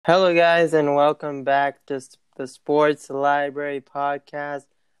Hello, guys, and welcome back to the Sports Library Podcast.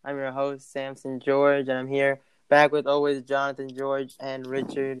 I'm your host, Samson George, and I'm here back with always Jonathan George and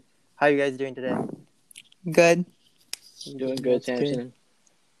Richard. How you guys doing today? Good. Doing good, That's good. Samson.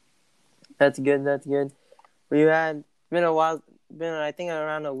 That's good. That's good. We had been a while, been I think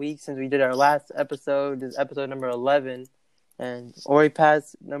around a week since we did our last episode. This is episode number 11, and already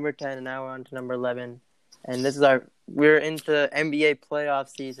passed number 10, and now we're on to number 11. And we're into NBA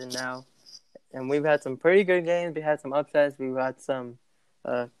playoff season now. And we've had some pretty good games. We had some upsets. We've had some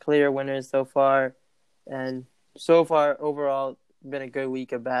clear winners so far. And so far, overall, been a good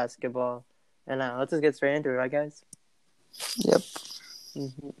week of basketball. And let's just get straight into it, right, guys? Yep.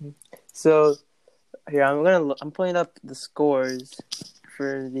 Mm-hmm. So here I'm pulling up the scores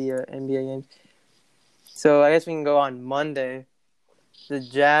for the NBA games. So I guess we can go on Monday. The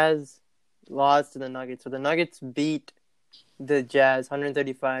Jazz lost to the Nuggets. So the Nuggets beat the Jazz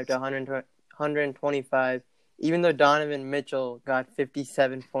 135 to 125, even though Donovan Mitchell got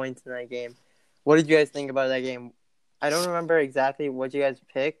 57 points in that game. What did you guys think about that game? I don't remember exactly what you guys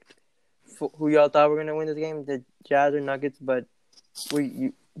picked, who y'all thought were going to win this game, the Jazz or Nuggets, but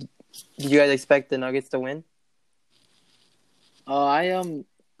did you guys expect the Nuggets to win? I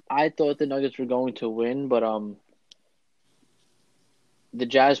thought the Nuggets were going to win, but the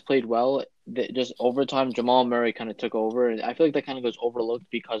Jazz played well. Just overtime, Jamal Murray kind of took over, and I feel like that kind of goes overlooked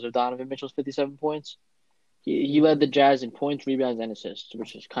because of Donovan Mitchell's 57 points. He led the Jazz in points, rebounds, and assists,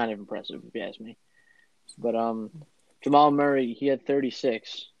 which is kind of impressive if you ask me. But Jamal Murray, he had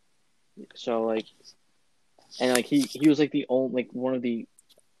 36, so he was like the only one of the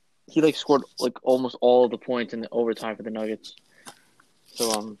he scored almost all of the points in the overtime for the Nuggets.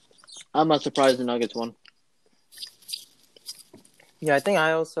 So I'm not surprised the Nuggets won. Yeah, I think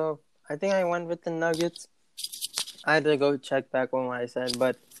I went with the Nuggets. I had to go check back on what I said,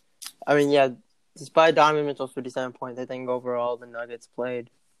 but I mean, yeah, despite Donovan Mitchell's 57 points, I think overall the Nuggets played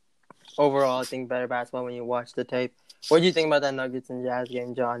I think better basketball when you watch the tape. What do you think about that Nuggets and Jazz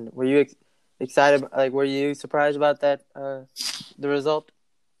game, John? Were you excited? Were you surprised about that? The result?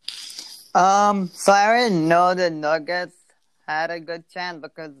 So I already know the Nuggets had a good chance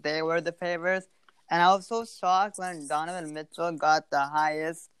because they were the favorites. And I was so shocked when Donovan Mitchell got the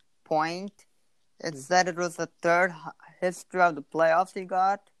highest point. It said it was the third history of the playoffs he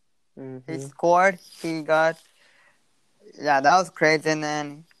got. Mm-hmm. He scored. That was crazy. And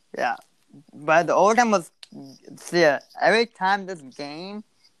then, but the overtime was, every time this game,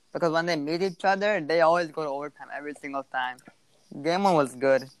 because when they meet each other, they always go to overtime every single time. Game one was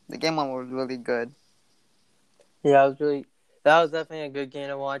good. The game one was really good. Yeah, that was definitely a good game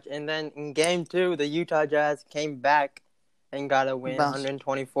to watch. And then in game two, the Utah Jazz came back and got a win,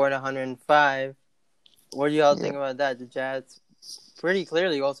 124 to 105. What do y'all think about that? The Jazz pretty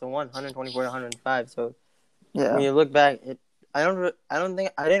clearly also won 124 to 105. So when you look back, I don't think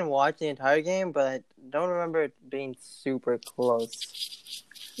I didn't watch the entire game, but I don't remember it being super close.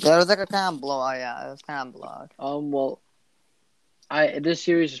 Yeah, it was like a kind of blowout. Yeah, it was kind of blowout. This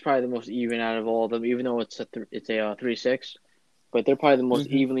series is probably the most even out of all of them, even though it's a 3-6. But they're probably the most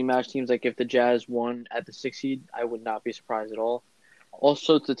evenly matched teams. Like if the Jazz won at the 6th seed, I would not be surprised at all.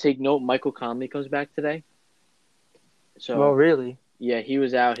 Also, to take note, Michael Conley comes back today. So, well, really? Yeah, he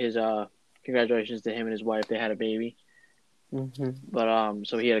was out. His congratulations to him and his wife. They had a baby. Mm-hmm. But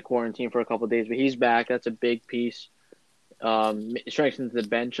so he had a quarantine for a couple of days, but he's back. That's a big piece. Strengthens the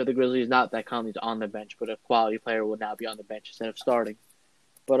bench of the Grizzlies. Not that Conley's on the bench, but a quality player will now be on the bench instead of starting.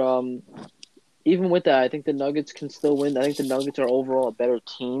 But even with that, I think the Nuggets can still win. I think the Nuggets are overall a better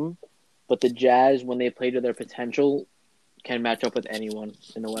team, but the Jazz, when they play to their potential, can match up with anyone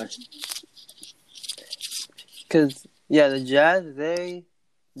in the West. Because the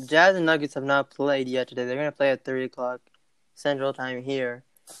Jazz and Nuggets have not played yet today. They're gonna play at 3:00 Central Time here.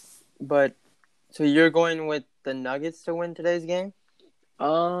 But so you're going with the Nuggets to win today's game?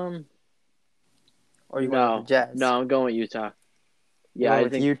 Or you going with the Jazz? No, I'm going with Utah. Yeah, I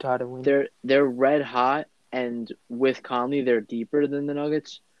think Utah to win. They're red hot, and with Conley, they're deeper than the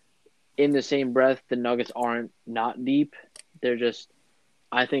Nuggets. In the same breath, the Nuggets aren't not deep. They're just,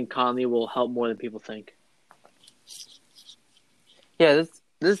 I think Conley will help more than people think. Yeah,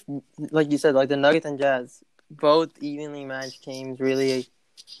 this like you said, like the Nuggets and Jazz, both evenly matched teams. Really,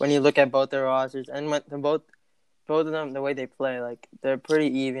 when you look at both their rosters and both of them, the way they play, like they're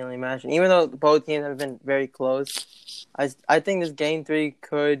pretty evenly matched. And even though both teams have been very close, I think this game 3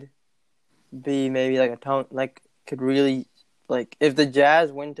 could be maybe like a tone, like could really like if the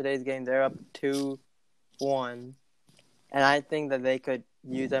Jazz win today's game, they're up 2-1, and I think that they could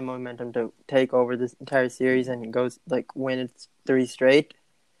use that momentum to take over this entire series and win its 3 straight.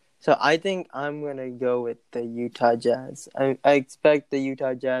 So I think I'm gonna go with the Utah Jazz. I expect the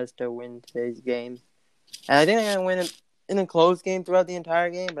Utah Jazz to win today's game, and I think they're gonna win it in a close game throughout the entire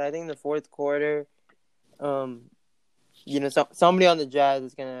game. But I think in the fourth quarter, somebody on the Jazz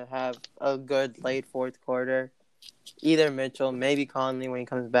is gonna have a good late fourth quarter. Either Mitchell, maybe Conley when he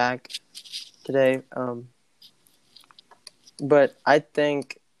comes back today. But I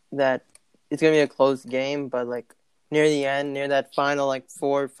think that it's gonna be a close game. But like near the end, near that final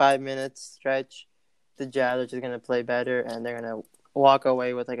 4 or 5 minutes stretch, the Jazz are just gonna play better and they're gonna walk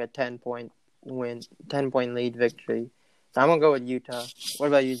away with a 10-point win, 10-point lead victory. So I'm gonna go with Utah. What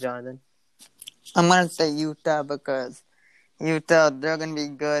about you, Jonathan? I'm gonna say Utah because they're gonna be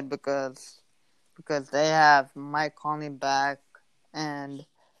good because they have Mike Conley back, and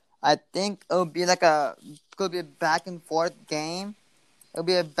I think could be a back and forth game. It'll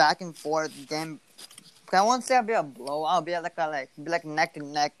be a back and forth game. I won't say it'll be a blowout. It'll be like neck to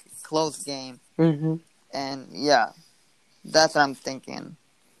neck close game. Mm-hmm. And yeah, that's what I'm thinking.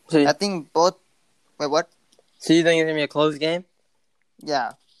 So, I think both. Wait, what? so you think it's gonna be a close game?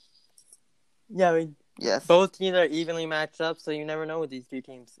 Yeah. Yeah, I mean, Yes. both teams are evenly matched up, so you never know with these two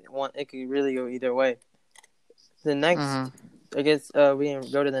teams. It could really go either way. The next, I guess, we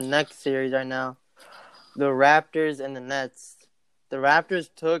can go to the next series right now. The Raptors and the Nets. The Raptors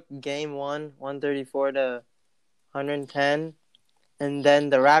took game 134 to 110, and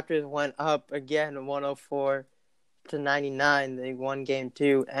then the Raptors went up again 104 to 99. They won game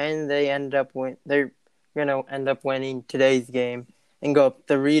 2, and they're gonna end up winning today's game and go up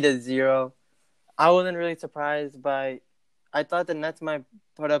 3-0. I wasn't really surprised I thought the Nets might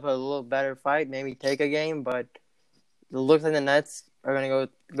put up a little better fight, maybe take a game, but it looks like the Nets are going to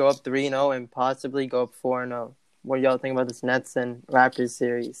go up 3-0 and possibly go up 4-0. What do y'all think about this Nets and Raptors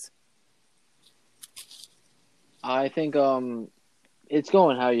series? I think it's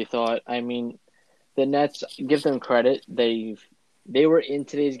going how you thought. I mean, the Nets, give them credit. They were in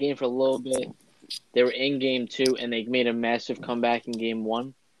today's game for a little bit. They were in game 2 and they made a massive comeback in game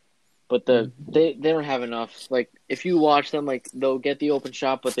 1. But they don't have enough. Like, if you watch them, they'll get the open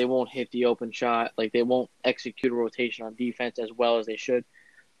shot, but they won't hit the open shot. Like, they won't execute a rotation on defense as well as they should.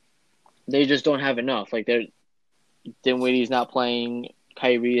 They just don't have enough. Like, Dinwiddie's not playing,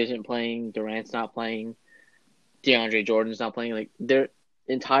 Kyrie isn't playing, Durant's not playing, DeAndre Jordan's not playing. Like, their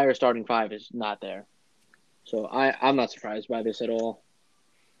entire starting five is not there. So I'm not surprised by this at all.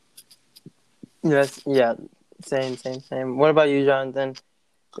 Yes, yeah, same. What about you, Jonathan?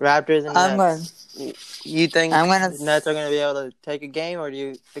 Raptors and Nets. You think the Nets are going to be able to take a game, or do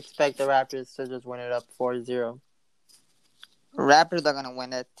you expect the Raptors to just win it up 4-0? Raptors are going to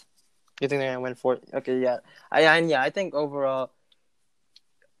win it. You think they're going to win 4? Okay, yeah. I think overall,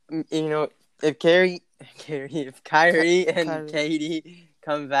 if Kyrie and KD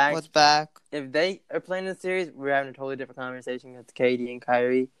come back, if they are playing the series, we're having a totally different conversation. It's KD and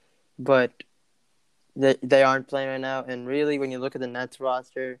Kyrie, but they aren't playing right now. And really, when you look at the Nets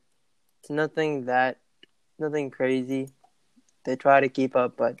roster, it's nothing crazy. They try to keep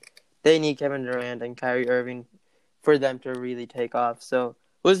up, but they need Kevin Durant and Kyrie Irving for them to really take off. So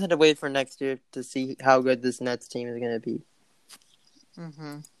we'll just have to wait for next year to see how good this Nets team is going to be.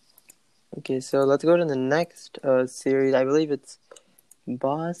 Mm-hmm. Okay, so let's go to the next series. I believe it's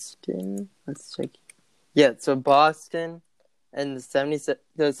Boston. Let's check. Yeah, so Boston and the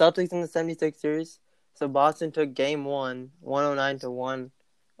Celtics in the 76ers. So Boston took game 1, 109 to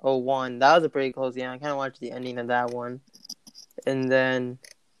 101. That was a pretty close game. I kind of watched the ending of that one. And then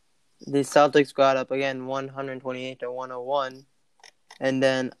the Celtics got up again 128 to 101. And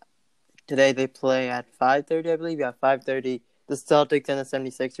then today they play at 5:30, I believe. Yeah, 5:30. The Celtics and the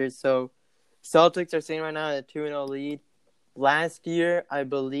 76ers. So Celtics are sitting right now at a 2-0 lead. Last year, I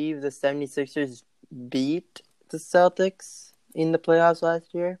believe the 76ers beat the Celtics in the playoffs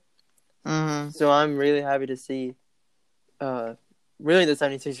last year. Mm-hmm. So I'm really happy to see really the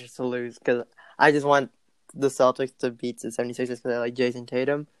 76ers to lose, because I just want the Celtics to beat the 76ers because I like Jason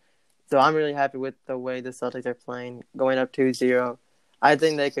Tatum. So I'm really happy with the way the Celtics are playing, going up 2-0. I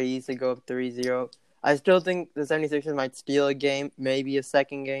think they could easily go up 3-0. I still think the 76ers might steal a game, maybe a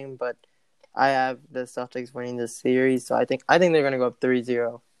second game, but I have the Celtics winning this series, so I think they're going to go up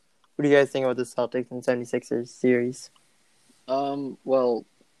 3-0. What do you guys think about the Celtics and 76ers series? Well,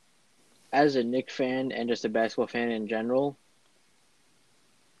 as a Knicks fan and just a basketball fan in general,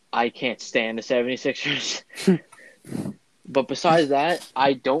 I can't stand the 76ers. But besides that,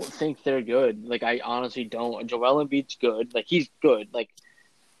 I don't think they're good. Like, I honestly don't. Joel Embiid's good. Like, he's good. Like,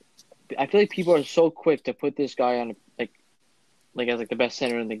 I feel like people are so quick to put this guy on, as the best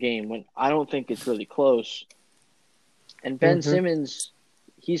center in the game, when I don't think it's really close. And Ben Simmons,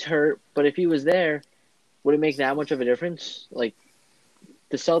 he's hurt, but if he was there, would it make that much of a difference? Like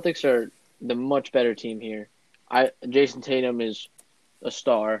the Celtics are the much better team here. Jason Tatum is a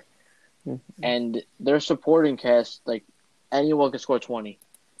star, and their supporting cast, like anyone can score 20.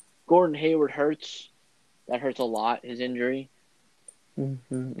 Gordon Hayward hurts. That hurts a lot, his injury.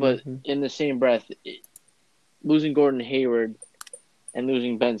 But in the same breath, losing Gordon Hayward and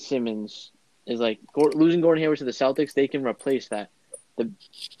losing Ben Simmons is like losing Gordon Hayward to the Celtics. They can replace that. The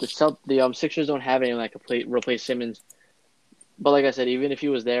Sixers don't have anyone that can replace Simmons. But like I said, even if he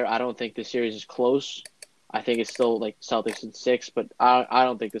was there, I don't think the series is close. I think it's still like Celtics in 6, but I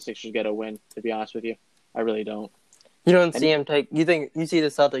don't think the Sixers get a win. To be honest with you, I really don't. You don't see him take. You see the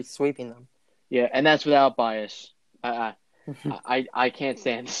Celtics sweeping them? Yeah, and that's without bias. I can't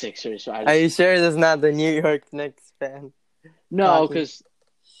stand the Sixers. So Are you sure this is not the New York Knicks fan? No, because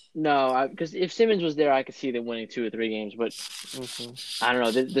if Simmons was there, I could see them winning 2 or 3 games. But I don't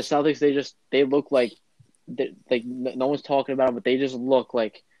know. The Celtics, they look like no one's talking about them, but they just look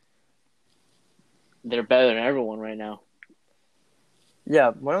like they're better than everyone right now.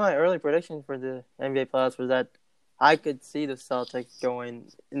 Yeah, one of my early predictions for the NBA playoffs was that I could see the Celtics going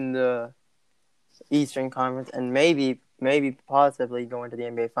in the Eastern Conference and maybe possibly going to the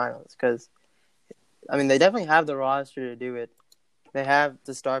NBA Finals because, I mean, they definitely have the roster to do it. They have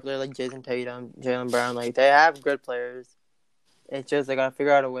the star player like Jason Tatum, Jaylen Brown. Like, they have good players. It's just they got to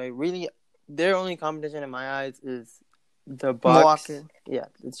figure out a way. Really, their only competition in my eyes is the Bucks. Milwaukee. Yeah,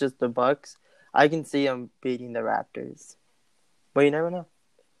 it's just the Bucks. I can see them beating the Raptors. But you never know.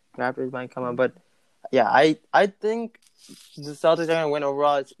 Raptors might come up. But, yeah, I think the Celtics are going to win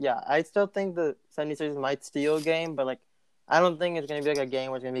overall. I still think the 76ers might steal a game, but, like, I don't think it's going to be, like, a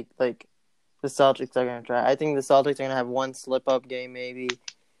game where it's going to be, like, the Celtics are going to try. I think the Celtics are going to have one slip-up game maybe.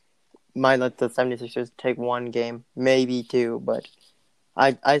 Might let the 76ers take one game, maybe 2, but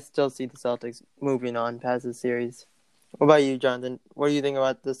I still see the Celtics moving on past the series. What about you, Jonathan? What do you think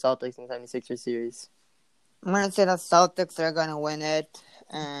about the Celtics and 76ers series? I'm going to say the Celtics are going to win it.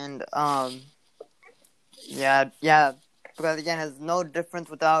 And, yeah, because, again, there's no difference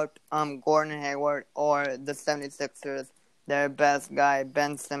without Gordon Hayward or the 76ers, their best guy,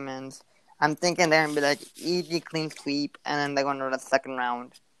 Ben Simmons. I'm thinking they're going to be like easy, clean sweep, and then they're going to the second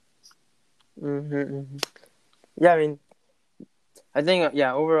round. Yeah, I mean,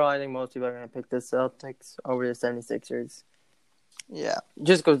 overall, I think most people are going to pick the Celtics over the 76ers. Yeah.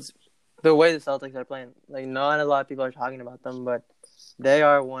 Just because the way the Celtics are playing, like, not a lot of people are talking about them, but they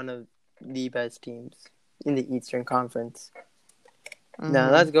are one of the best teams in the Eastern Conference.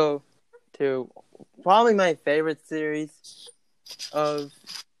 Now, let's go to probably my favorite series of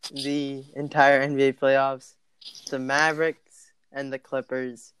the entire NBA playoffs, the Mavericks and the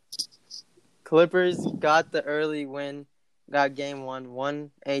Clippers. Clippers got the early win, got game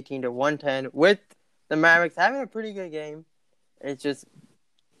 118 to 110, with the Mavericks having a pretty good game. It's just,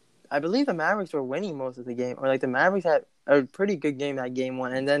 I believe the Mavericks were winning most of the game, or like the Mavericks had a pretty good game that game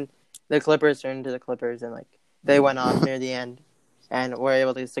 1, and then the Clippers turned into the Clippers, and like they went off near the end and were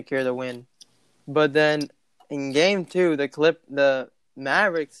able to secure the win. But then in game 2, the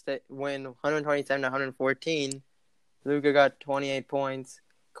Mavericks win 127 to 114. Luka got 28 points.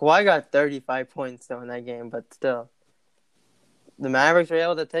 Kawhi got 35 points though in that game, but still, the Mavericks were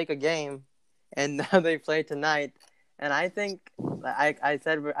able to take a game, and now they play tonight. And I think I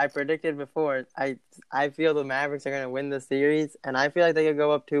predicted before. I feel the Mavericks are going to win the series, and I feel like they could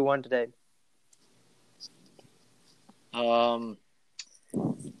go up 2-1 today. I'm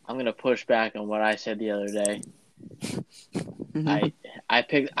going to push back on what I said the other day. I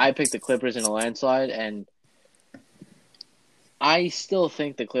picked the Clippers in a landslide, and I still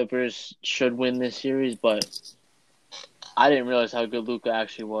think the Clippers should win this series, but I didn't realize how good Luka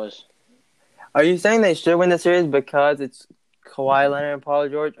actually was. Are you saying they should win the series because it's Kawhi Leonard and Paul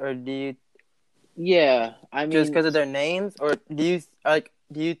George, or do you? Yeah, I mean, just because of their names, or do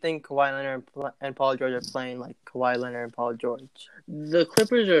you think Kawhi Leonard and Paul George are playing like Kawhi Leonard and Paul George? The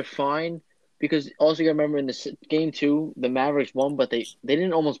Clippers are fine because also you got to remember in the game 2, the Mavericks won, but they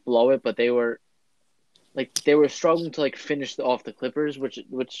didn't almost blow it, but they were struggling to like finish off the Clippers, which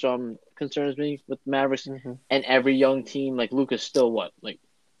concerns me with the Mavericks. And every young team, like Luka's still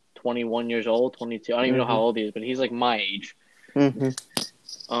 21 years old, 22. I don't even know how old he is, but he's like my age. And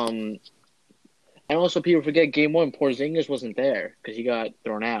also people forget game 1, Porzingis wasn't there because he got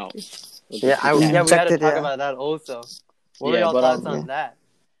thrown out. We had to talk about that also. What are y'all thoughts on that?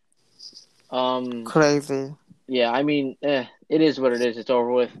 Crazy. Yeah, I mean, it is what it is. It's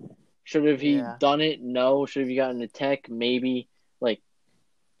over with. Should have he done it? No. Should have he gotten a tech? Maybe. Like,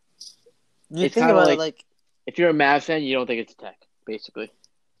 you think about it like if you're a Mavs fan, you don't think it's a tech, basically.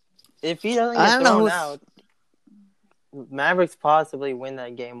 if he doesn't I get don't know thrown who's. out, Mavericks possibly win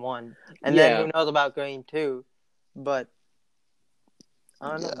that game 1, and Yeah. then who knows about game 2? But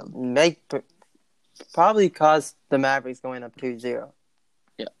I don't Yeah. know. Probably cause the Mavericks going up 2-0.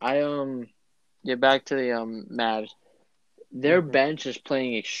 Yeah, back to the Mavs. Their bench is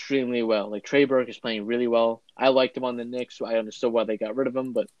playing extremely well. Like Trey Burke is playing really well. I liked him on the Knicks, so I understood why they got rid of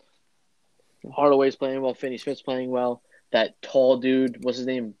him. But Hardaway's playing well. Finney Smith's playing well. That tall dude, what's his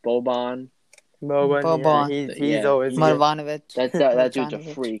name? Boban. Boban, he's always good. Marvanovic. That dude's a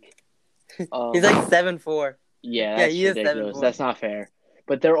Marjanovic. freak. He's like 7'4". Yeah, Yeah, that's he is ridiculous. 7'4". That's not fair.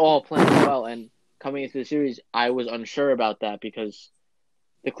 But they're all playing well, and coming into the series, I was unsure about that because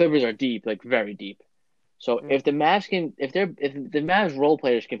the Clippers are deep, like very deep. So if the Mavs role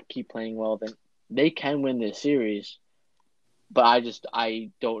players can keep playing well, then they can win this series. But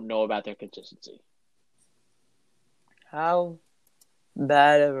I don't know about their consistency. How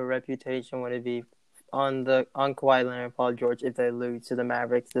bad of a reputation would it be on Kawhi Leonard and Paul George if they lose to the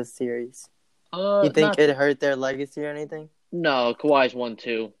Mavericks this series? You think it hurt their legacy or anything? No, Kawhi's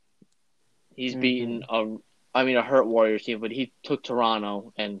 1-2. He's beaten a hurt Warriors team, but he took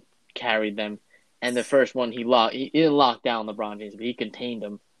Toronto and carried them. And the first one he didn't lock down LeBron James, but he contained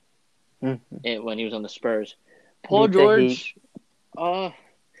him when he was on the Spurs. Paul George, when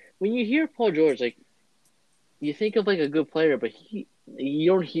you hear Paul George, like you think of like a good player, but you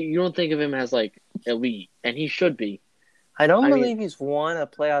don't think of him as like elite, and he should be. I don't believe he's won a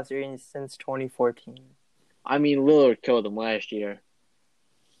playoff series since 2014. I mean, Lillard killed him last year.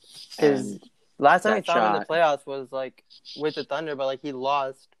 Because last time we saw him in the playoffs was like with the Thunder, but like he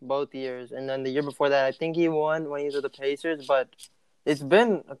lost both years. And then the year before that, I think he won when he was with the Pacers. But it's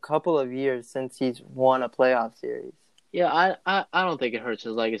been a couple of years since he's won a playoff series. Yeah, I don't think it hurts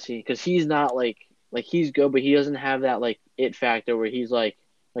his legacy because he's not like he's good, but he doesn't have that like it factor where he's like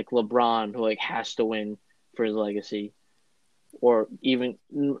LeBron who like has to win for his legacy, or even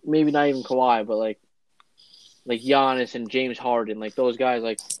maybe not even Kawhi, but like Giannis and James Harden, like those guys,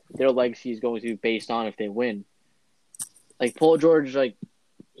 like their legacy is going to be based on if they win. Like Paul George, like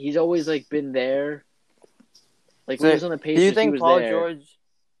he's always like been there. Like when he was on the Pacers, do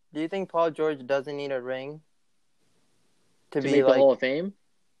you think Paul George doesn't need a ring to be make the Hall of Fame?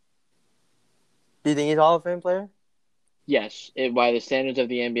 Do you think he's a Hall of Fame player? Yes, by the standards of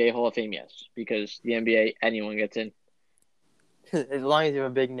the NBA Hall of Fame, yes, because the NBA anyone gets in. As long as you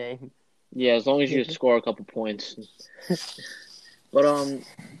have a big name. Yeah, as long as you score a couple points. But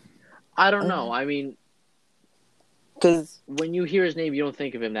I don't know. I mean, because when you hear his name, you don't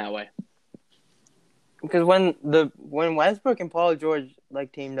think of him that way. Because when Westbrook and Paul George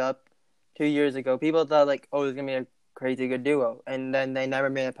like teamed up 2 years ago, people thought like, oh, it's gonna be a crazy good duo, and then they never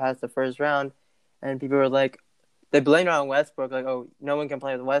made it past the first round, and people were like, they blamed it on Westbrook, like, oh, no one can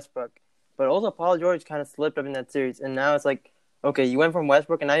play with Westbrook, but also Paul George kind of slipped up in that series, and now it's like, okay, you went from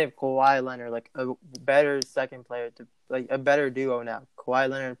Westbrook, and now you have Kawhi Leonard, like a better second player, to like a better duo now. Kawhi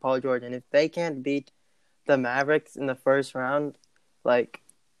Leonard and Paul George, and if they can't beat the Mavericks in the first round, like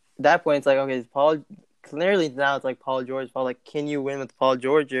at that point, it's like, okay, clearly now it's like Paul George's fault. Like, can you win with Paul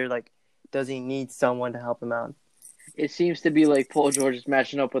George, or like, does he need someone to help him out? It seems to be like Paul George is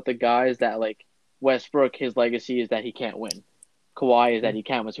matching up with the guys that like Westbrook. His legacy is that he can't win. Kawhi is that he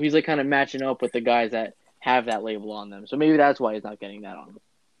can win. So he's like kind of matching up with the guys that have that label on them. So maybe that's why he's not getting that on him.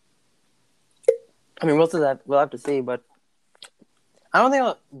 I mean, we'll have to see, but I don't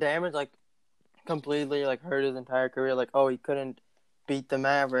think damage like completely like hurt his entire career. Like, oh, he couldn't beat the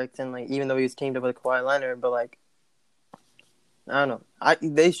Mavericks, and like even though he was teamed up with Kawhi Leonard, but like I don't know.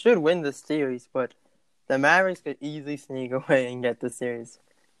 They should win this series, but the Mavericks could easily sneak away and get the series.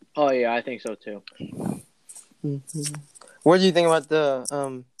 Oh yeah, I think so too. Mm-hmm. What do you think about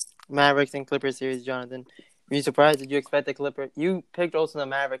the Mavericks and Clippers series, Jonathan? Were you surprised? Did you expect the Clippers? You picked also the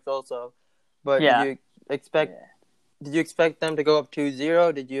Mavericks also, but did you expect them to go up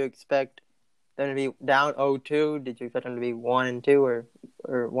 2-0? Did you expect them to be down 0-2? Did you expect them to be 1-2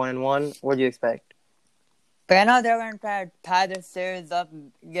 or 1-1? What do you expect? But I know they're going to try to tie the series up,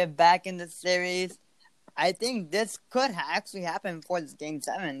 get back in the series. I think this could actually happen before this Game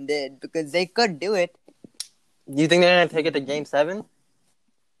 7 did, because they could do it. Do you think they're going to take it to Game 7?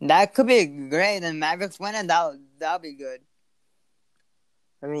 That could be great. And Mavericks win it, that'll be good.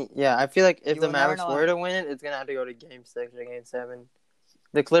 I mean, yeah, I feel like if the Mavericks were to win it, it's going to have to go to Game 6 or Game 7.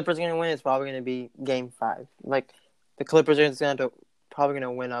 The Clippers are going to win, it's probably going to be Game 5. Like, the Clippers are probably going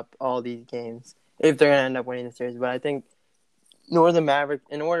to win up all these games if they're going to end up winning the series. But I think in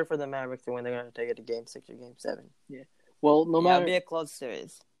order for the Mavericks to win, they're going to take it to Game 6 or Game 7. Yeah. Well, it'll be a close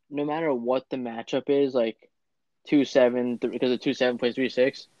series. No matter what the matchup is, like 2-7, because the 2-7 plays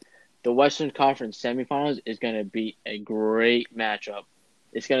 3-6, the Western Conference semifinals is going to be a great matchup.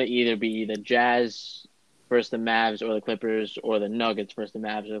 It's going to either be the Jazz versus the Mavs or the Clippers, or the Nuggets versus the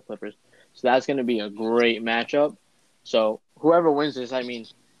Mavs or the Clippers. So that's going to be a great matchup. So whoever wins this, I mean,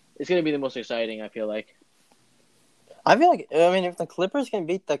 it's going to be the most exciting, I feel like. I feel like, I mean, if the Clippers can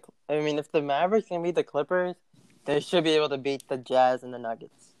beat the, I mean, if the Mavericks can beat the Clippers, they should be able to beat the Jazz and the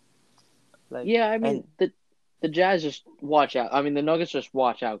Nuggets. Like, Yeah, I mean, and the Jazz just watch out. I mean, the Nuggets just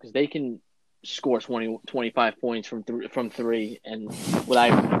watch out because they can score 20, 25 points from three, and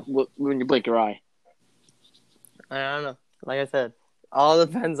when you blink your eye. I don't know. Like I said, all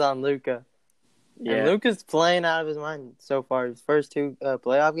depends on Luka. Yeah. And Luka's playing out of his mind so far. His first two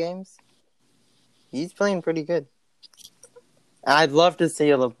playoff games, he's playing pretty good. I'd love to see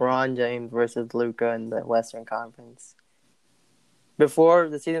a LeBron James versus Luka in the Western Conference. Before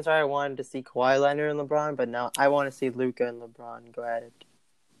the season started, I wanted to see Kawhi Leonard and LeBron, but now I want to see Luka and LeBron go at it.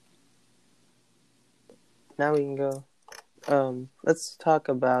 Now we can go. Let's talk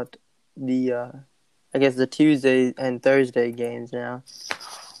about the, I guess, the Tuesday and Thursday games now,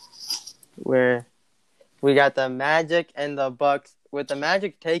 where we got the Magic and the Bucks, with the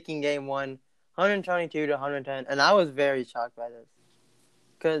Magic taking game one, 122 to 110, and I was very shocked by this,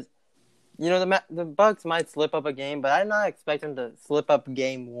 because the Bucks might slip up a game, but I did not expect them to slip up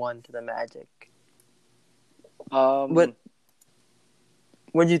game one to the Magic. What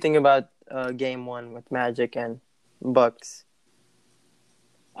do you think about game one with Magic and Bucks?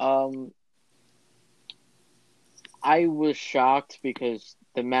 I was shocked because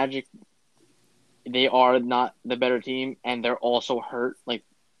the Magic, they are not the better team, and they're also hurt. Like,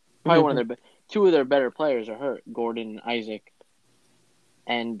 probably one of their two of their better players are hurt, Gordon and Isaac.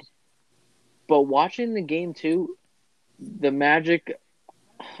 But watching the game too, the Magic,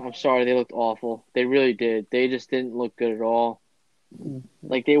 I'm sorry, they looked awful. They really did. They just didn't look good at all.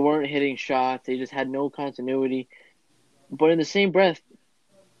 Like, they weren't hitting shots. They just had no continuity. But in the same breath,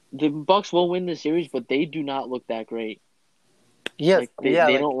 the Bucks will win the series, but they do not look that great. Yes, they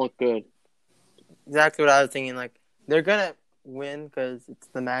don't look good. Exactly what I was thinking. Like, they're gonna win because it's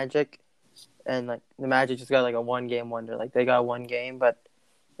the Magic, and like the Magic just got like a 1-game wonder. Like, they got one game, but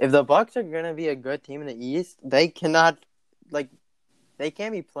if the Bucks are gonna be a good team in the East, they can't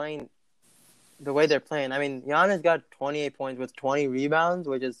be playing the way they're playing. I mean, Giannis got 28 points with 20 rebounds,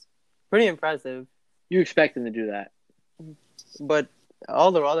 which is pretty impressive. You expect them to do that, but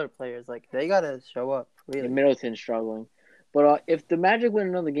all the other players, like, they gotta show up. Really, and Middleton's struggling. But if the Magic win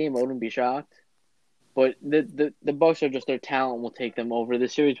another game, I wouldn't be shocked. But the Bucks are just, their talent will take them over the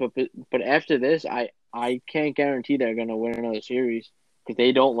series. But after this, I can't guarantee they're gonna win another series because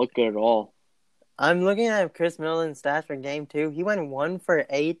they don't look good at all. I'm looking at Chris Middleton's stats for game 2. He went 1 for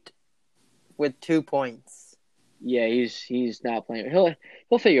 8 with 2 points. Yeah, he's not playing.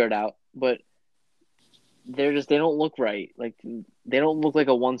 He'll figure it out. But they don't look right. Like, they don't look like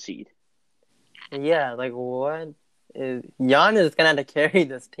a 1 seed. Yeah, like, what? Giannis is gonna have to carry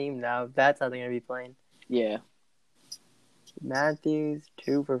this team now. That's how they're gonna be playing. Yeah. Matthews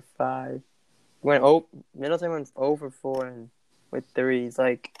 2 for 5. Middleton went 0 for 4 and with threes.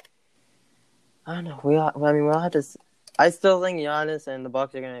 Like, I don't know. We'll have to. I still think Giannis and the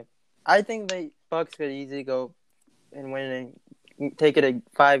Bucks are gonna. I think the Bucks could easily go and win and take it to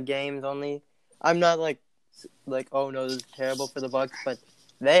 5 games only. I'm not like, oh no, this is terrible for the Bucks, but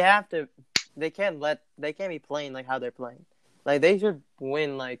they have to. They can't be playing like how they're playing. Like, they should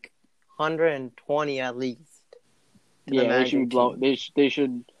win like 120 at least. Yeah, they should blow. They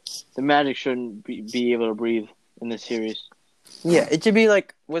should. The Magic shouldn't be able to breathe in this series. Yeah, it should be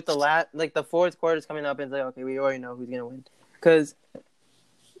like with the fourth quarter's coming up and say, okay, we already know who's gonna win. Because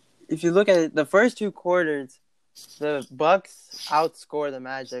if you look at it, the first 2 quarters, the Bucks outscore the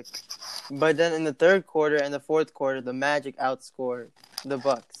Magic, but then in the third quarter and the fourth quarter, the Magic outscore the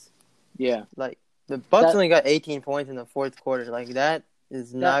Bucks. Yeah, like the Bucks only got 18 points in the fourth quarter. Like, that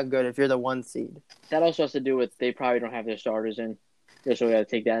is not good if you're the 1 seed. That also has to do with they probably don't have their starters in, so we got to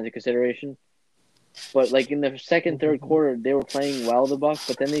take that into consideration. But like in the second, third quarter, they were playing well, the Bucks,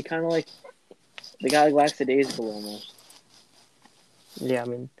 but then they kind of they got lackadaisical almost. Yeah, I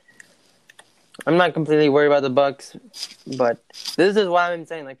mean, I'm not completely worried about the Bucks, but this is why I'm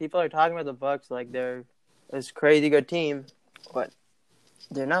saying, like, people are talking about the Bucks like they're this crazy good team, but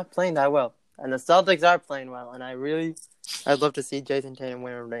they're not playing that well. And the Celtics are playing well, and I'd love to see Jason Tatum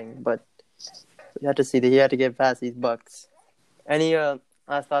win a ring, but you have to see that he had to get past these Bucks. Any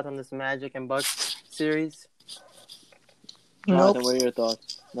last thoughts on this Magic and Bucks series? Nope. What are your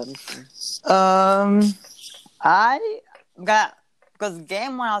thoughts? Nothing? Because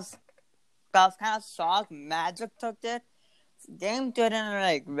game 1, I was kind of shocked Magic took it. game 2 didn't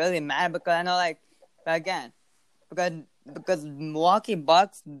like really matter because I know again because Milwaukee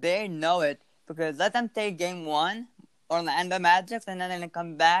Bucks they know it because let them take game 1 Orlando Magic and then they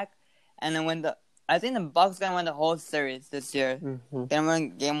come back and then I think the Bucks gonna win the whole series this year. Mm-hmm. They're gonna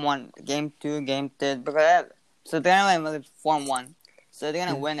win game 1, game 2, game 3 because so they're gonna win form 1. So they're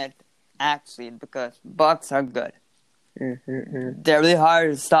gonna win it actually because Bucks are good. Mm-hmm. They're really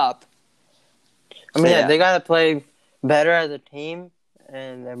hard to stop. I mean, So, they gotta play better as a team,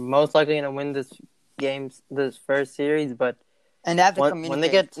 and they're most likely gonna win this first series. But and they have to when they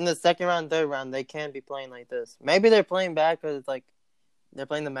get in the second round, third round, they can't be playing like this. Maybe they're playing back because it's like they're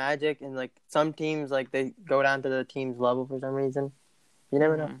playing the Magic, and like some teams like they go down to the team's level for some reason. You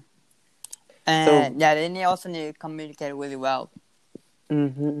never know. And they also need to communicate really well.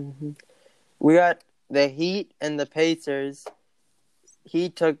 Mm-hmm. We got the Heat and the Pacers.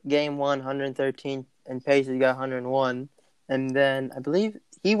 Heat took game 1, 113, and Pacers got 101. And then I believe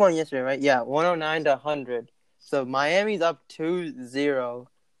he won yesterday, right? Yeah, 109 to 100. So Miami's up 2-0,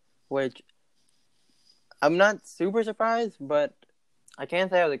 which I'm not super surprised, but I can't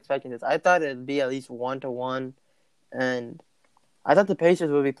say I was expecting this. I thought it'd be at least 1-1, and I thought the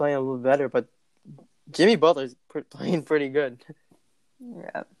Pacers would be playing a little better, but Jimmy Butler's playing pretty good.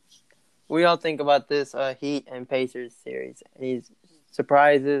 Yeah. What do y'all think about this Heat and Pacers series? Any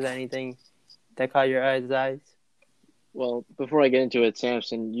surprises, anything that caught your eyes? Well, before I get into it,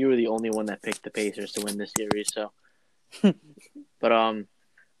 Samson, you were the only one that picked the Pacers to win this series, so. But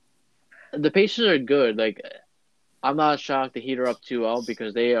the Pacers are good. Like, I'm not shocked the Heat are up 2-0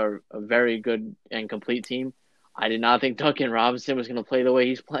 because they are a very good and complete team. I did not think Duncan Robinson was going to play the way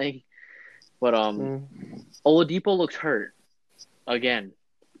he's playing, but Oladipo looks hurt again.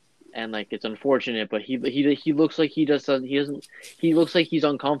 And like it's unfortunate, but he looks like he looks like he's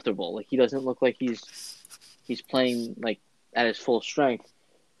uncomfortable. Like he doesn't look like he's playing like at his full strength.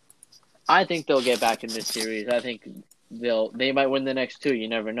 I think they'll get back in this series. I think they might win the next 2. You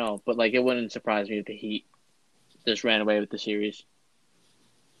never know, but like it wouldn't surprise me if the Heat just ran away with the series.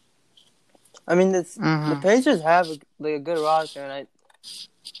 I mean, the Pacers have a good roster, and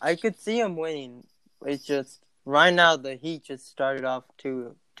I could see them winning. It's just right now the Heat just started off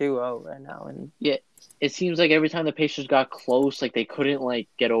 2-0 right now, and yeah, it seems like every time the Pacers got close, like they couldn't like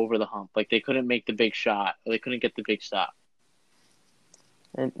get over the hump, like they couldn't make the big shot, or they couldn't get the big stop.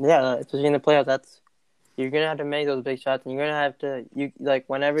 And yeah, especially in the playoffs, you're gonna have to make those big shots, and you're gonna have to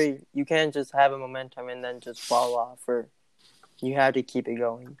whenever you can't just have a momentum and then just fall off, or you have to keep it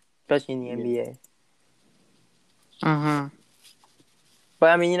going, especially in the NBA. But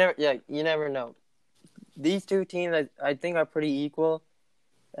I mean, you never know. These two teams, I think, are pretty equal.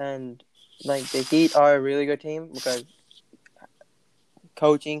 And, like, the Heat are a really good team because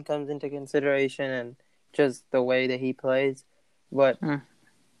coaching comes into consideration and just the way that he plays. But, I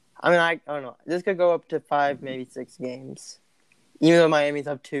mean, I don't know. This could go up to 5, maybe 6 games. Even though Miami's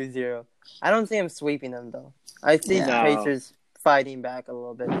up 2-0. I don't see them sweeping them, though. I see the Pacers fighting back a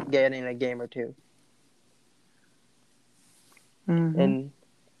little bit, getting a game or 2. And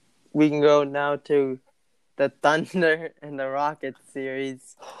we can go now to the Thunder and the Rockets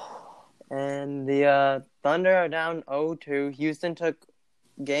series. And the Thunder are down 0-2. Houston took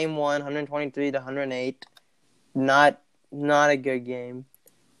game 1, 123 to 108. Not a good game.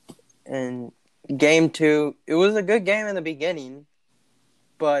 And game 2, it was a good game in the beginning,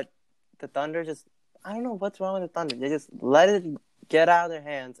 but the Thunder I don't know what's wrong with the Thunder. They just let it get out of their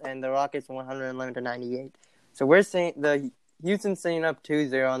hands, and the Rockets 111 to 98. So we're seeing the Houston sitting up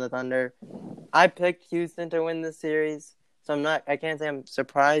 2-0 on the Thunder. I picked Houston to win this series, so I can't say I'm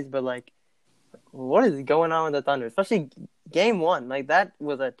surprised, but like, what is going on with the Thunder? Especially game 1, like that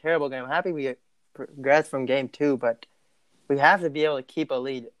was a terrible game. I'm happy we progressed from game 2, but we have to be able to keep a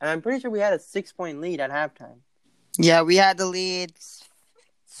lead. And I'm pretty sure we had a 6-point lead at halftime. Yeah, we had the lead,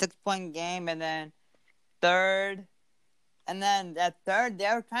 6-point game, and then third. And then at third, they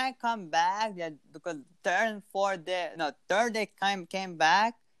were trying to come back because third and fourth, third they came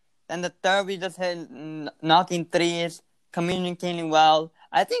back. Then the third, we just hit knocking threes, communicating well.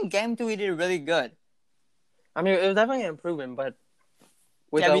 I think game 2, we did really good. I mean, it was definitely an improvement, but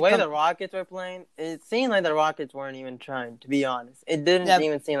with the way the Rockets were playing, it seemed like the Rockets weren't even trying, to be honest. It didn't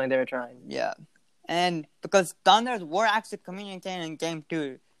even seem like they were trying. Yeah. And because Thunders were actually communicating in game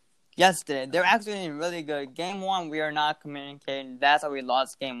 2 yesterday. They were actually doing really good. Game 1, we are not communicating. That's how we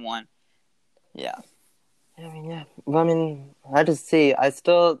lost game 1. Yeah. Well, I mean, I just see. I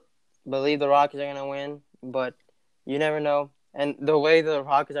still believe the Rockets are going to win, but you never know. And the way the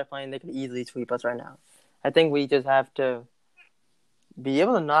Rockets are playing, they could easily sweep us right now. I think we just have to be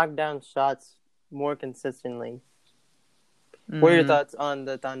able to knock down shots more consistently. What are your thoughts on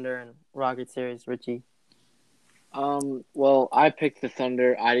the Thunder and Rockets series, Richie? Well, I picked the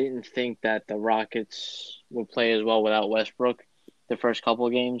Thunder. I didn't think that the Rockets would play as well without Westbrook the first couple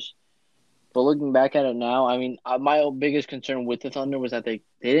of games. But looking back at it now, I mean, my biggest concern with the Thunder was that they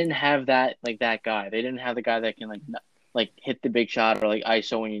didn't have that guy. They didn't have the guy that can hit the big shot or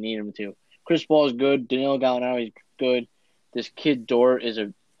ISO when you need him to. Chris Paul is good. Danilo Gallinari is good. This kid Dort is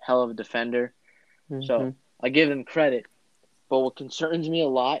a hell of a defender. Mm-hmm. So I give them credit. But what concerns me a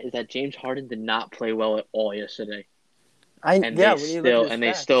lot is that James Harden did not play well at all yesterday.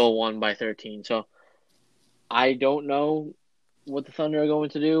 They still won by 13. So I don't know what the Thunder are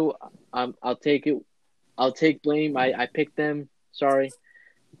going to do. I'll take it. I'll take blame. I picked them. Sorry.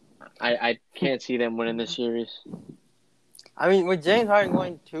 I can't see them winning this series. I mean, with James Harden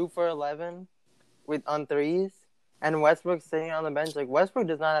going 2 for 11 on threes and Westbrook sitting on the bench, Westbrook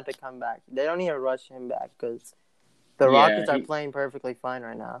does not have to come back. They don't need to rush him back because the Rockets are playing perfectly fine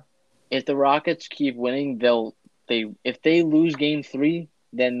right now. If the Rockets keep winning, if they lose Game 3,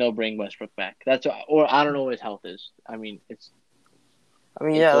 then they'll bring Westbrook back. Or I don't know what his health is. I mean, it's a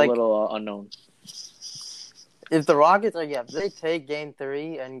little unknown. If the Rockets if they take Game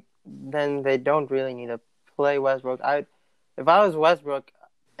 3 and then they don't really need to play Westbrook. If I was Westbrook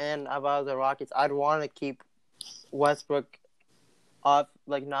and if I was the Rockets, I'd want to keep Westbrook off,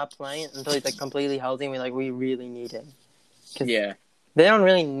 not playing until he's completely healthy. And we really need him. Yeah. They don't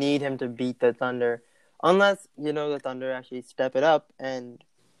really need him to beat the Thunder, unless the Thunder actually step it up and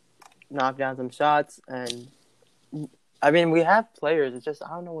knock down some shots. And I mean, we have players. It's just I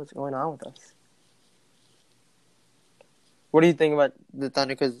don't know what's going on with us. What do you think about the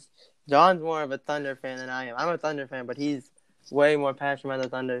Thunder? Because John's more of a Thunder fan than I am. I'm a Thunder fan, but he's way more passionate about the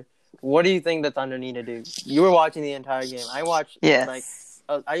Thunder. What do you think the Thunder need to do? You were watching the entire game. I watched. Yes.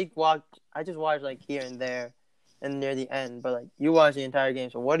 I just watched here and there, and near the end. But you watched the entire game.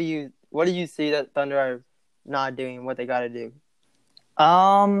 So what do you see that Thunder are not doing what they got to do?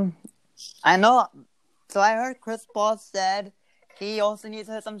 I know. So I heard Chris Paul said he also needs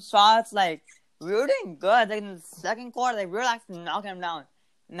to hit some shots. We were doing good. In the second quarter, we were actually knocking him down.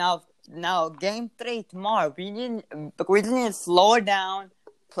 Now, Game 3 tomorrow. We just need to slow it down,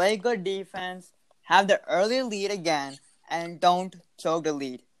 play good defense, have the early lead again, and don't choke the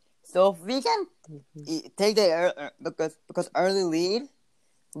lead. So if we can take the because early lead,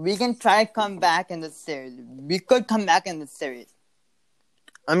 we can try to come back in the series. We could come back in the series.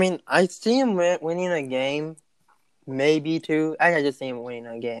 I mean, I see him winning a game, maybe two. I just see him winning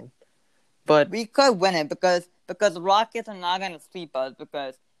a game. But we could win it because the Rockets are not going to sweep us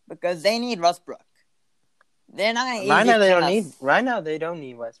because they need Westbrook. They're not going to. Right now they don't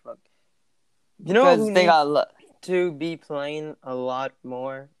need Westbrook. You know who needs to be playing a lot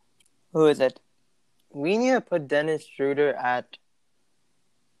more? Who is it? We need to put Dennis Schroeder at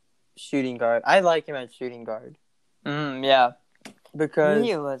shooting guard. I like him at shooting guard. Yeah. Because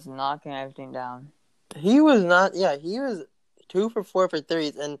he was knocking everything down. He was not. Yeah, he was 2 for 4 for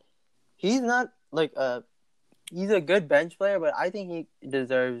threes, and he's not he's a good bench player, but I think he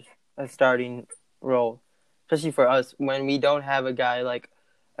deserves a starting role, especially for us when we don't have a guy like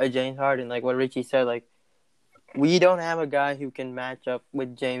a James Harden. Like what Richie said, we don't have a guy who can match up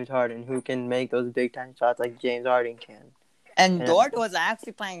with James Harden, who can make those big time shots like James Harden can. And Dort was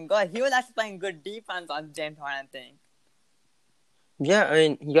actually playing good. He was actually playing good defense on James Harden, I think. Yeah, I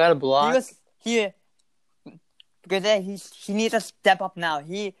mean, he got a block. Because he needs to step up now.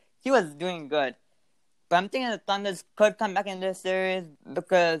 He was doing good. But I'm thinking the Thunders could come back in this series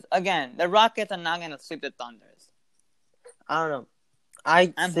because, again, the Rockets are not going to sweep the Thunders. I don't know.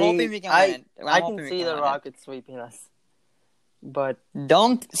 I'm hoping we can win it. I can see the Rockets sweeping us. But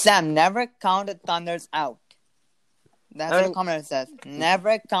Sam, never count the Thunders out. That's what the commenter says.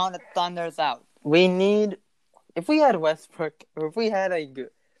 Never count the Thunders out. We need... If we had Westbrook, or if we had a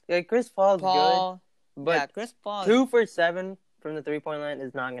good... Chris Paul's good, but Chris Paul 2 for 7 from the three-point line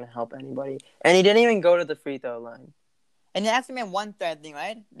is not going to help anybody. And he didn't even go to the free throw line. And he actually made one thread thing,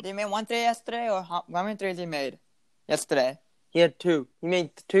 right? Did he make one three yesterday, or how many threes he made yesterday? He had 2. He made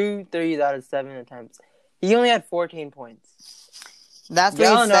 2 threes out of 7 attempts. He only had 14 points. That's what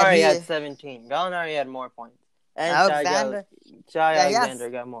Gallinari had 17. Gallinari had more points. And Shai Alexander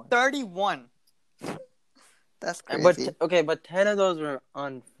got more. 31. That's crazy. But 10 of those were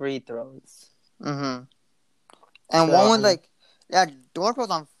on free throws. Mm-hmm. And one was Dort was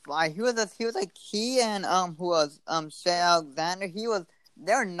on fire. He and Shai Alexander.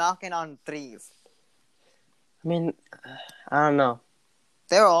 They were knocking on threes. I mean, I don't know.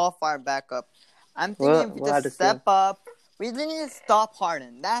 They were all fired back up. I'm thinking if we just step up, we need to stop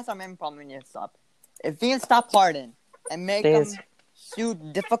Harden. That's our main problem. We need to stop. If we can stop Harden and make Things- them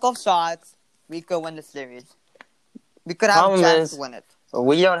shoot difficult shots, we could win the series. We could have a Problem chance is- to win it.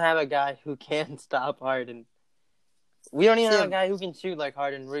 We don't have a guy who can stop Harden. We don't even have a See, guy who can shoot like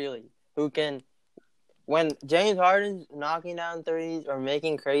Harden, really. Who can, when James Harden's knocking down threes or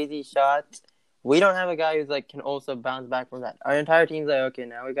making crazy shots, we don't have a guy who's like can also bounce back from that. Our entire team's like, okay,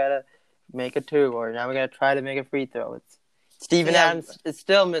 now we gotta make a 2, or now we gotta try to make a free throw. It's Steven Yeah. Adams is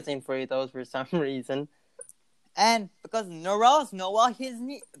still missing free throws for some reason. and because Noel, he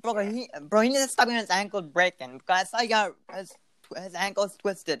needs to stop getting his ankle breaking. Because I saw he got his ankles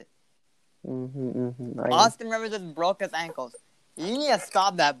twisted. Austin Rivers just broke his ankles. You need to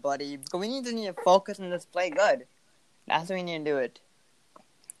stop that, buddy. Because we need to focus and just play good. That's what we need to do it.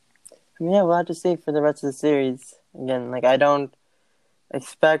 Yeah, we'll have to see for the rest of the series. Again, like I don't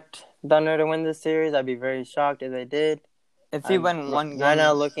expect Thunder to win this series. I'd be very shocked if they did. If we win one game. Right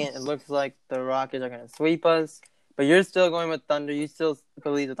now, it looks like the Rockets are going to sweep us. But you're still going with Thunder. You still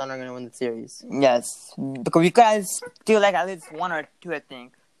believe the Thunder are going to win the series. Yes. Because we guys do like at least 1 or 2, I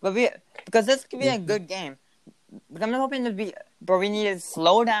think. Because this could be a good game. But I'm not hoping to be. But we need to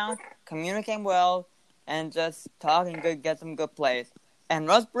slow down, communicate well, and just talk and get some good plays. And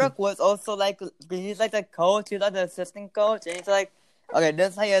Westbrook was also like, he's like the coach, he's like the assistant coach, and he's like, okay,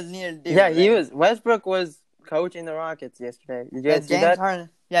 this is how you guys need to do Yeah, it. Westbrook was coaching the Rockets yesterday. Did you guys see James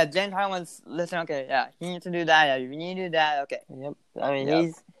that? James Harden was listening. Okay, yeah, he needs to do that. Yeah, you need to do that. Okay. Yep. I mean,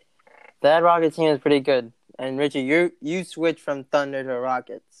 Yep. that Rockets team is pretty good. And Richie, you switched from Thunder to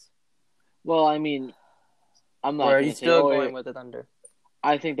Rockets. Well, I mean, I'm not. Or are gonna you say, still going with the Thunder?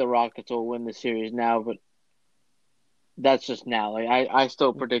 I think the Rockets will win the series now, but that's just now. Like I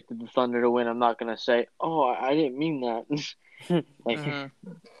still predicted the Thunder to win. I'm not gonna say, oh, I didn't mean that. Like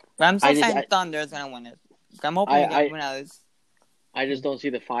But I'm still I just- saying I- Thunder is gonna win it. I'm hoping I- they I- can win at least. I just don't see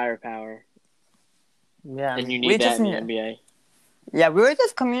the firepower, Yeah. and you we need that just in the need- NBA. Yeah, we were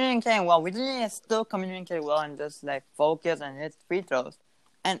just communicating well. We didn't still communicate well and just like focus and hit free throws.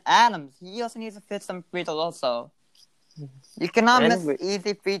 And Adams, he also needs to fit some free throws also. You cannot And miss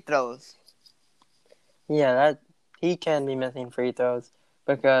easy free throws. Yeah, he can be missing free throws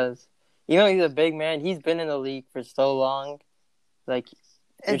because even though he's a big man, he's been in the league for so long. Like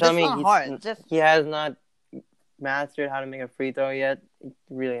you're It's telling just me not hard. It's just he has not mastered how to make a free throw yet. It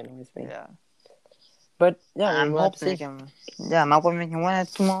really annoys me. yeah. But yeah, I'm we'll have to hoping we see. can. Yeah, I'm hoping we can win it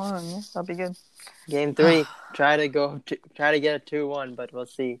tomorrow. And yeah, that'll be good. Game 3, try to get a 2-1, but we'll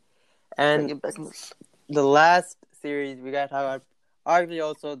see. And the last series we got to talk about, arguably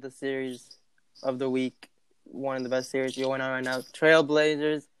also the series of the week, one of the best series going on right now,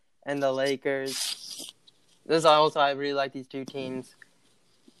 Trailblazers and the Lakers. I really like these two teams.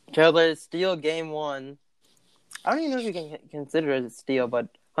 Trailblazers steal game 1. I don't even know if you can consider it a steal, but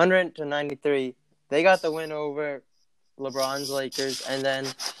 100-93. They got the win over LeBron's Lakers, and then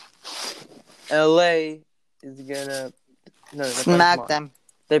LA is gonna Smack them.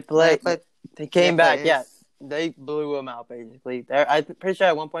 They play. But They came yeah, back. but Yeah, it's- they blew them out basically. I'm pretty sure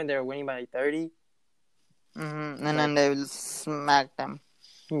at one point they were winning by 30. and then they will smack them.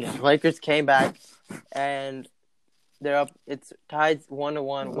 Yeah, Lakers came back, and they're up. It's tied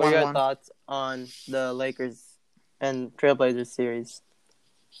 1-1. What are your 1-1. thoughts on the Lakers and Trailblazers series?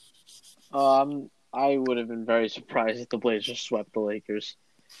 I would have been very surprised if the Blazers swept the Lakers.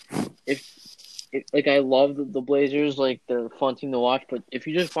 Like I love the Blazers, like they're a fun team to watch, but if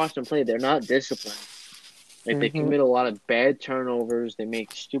you just watch them play, they're not disciplined. Like they commit a lot of bad turnovers, they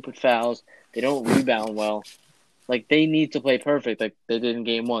make stupid fouls, they don't rebound well. Like they need to play perfect, like they did in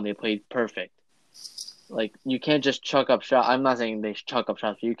game 1. They played perfect. Like you can't just chuck up shots. I'm not saying they should chuck up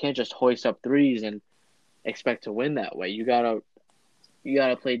shots, but you can't just hoist up threes and expect to win that way. You gotta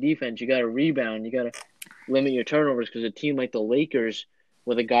play defense. You gotta rebound. You gotta limit your turnovers because a team like the Lakers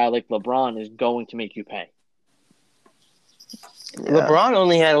with a guy like LeBron is going to make you pay. Yeah. LeBron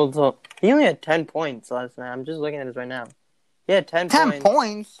only had 10 points last night. I'm just looking at this right now. He had 10 10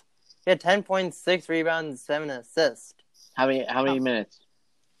 points. He had 10 points, 6 rebounds, 7 assists. How many minutes?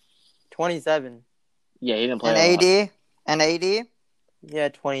 27. Yeah, he didn't play. And a lot. AD. And AD. He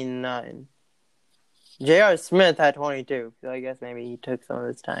had 29. J.R. Smith had 22. So I guess maybe he took some of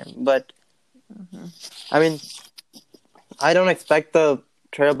his time. But, I mean, I don't expect the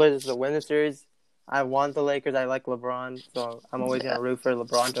Trailblazers to win the series. I want the Lakers. I like LeBron. So I'm always going to root for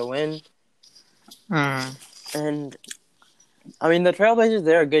LeBron to win. And, I mean, the Trailblazers,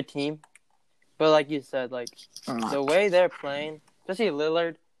 they're a good team. But like you said, like, the way they're playing, especially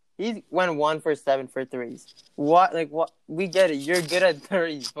Lillard, he went 1 for 7 for threes. What? We get it. You're good at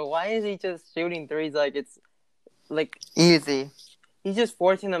threes. But why is he just shooting threes like it's, like, Easy. he's just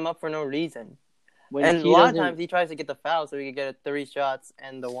forcing them up for no reason. when And a he lot of doesn't times he tries to get the foul so he can get a 3 shots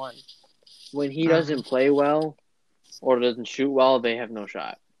and the 1. when he doesn't play well or doesn't shoot well, they have no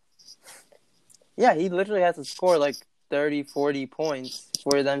shot. Yeah, he literally has to score like 30, 40 points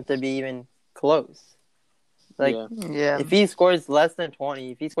for them to be even close. Like, Yeah. if he scores less than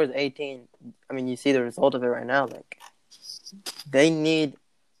 20, if he scores 18, I mean, you see the result of it right now. Like, they need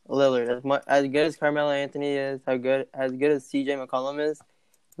Lillard. As good as Carmelo Anthony is, as good as CJ McCollum is,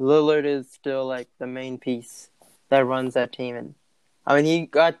 Lillard is still like the main piece that runs that team. And I mean, he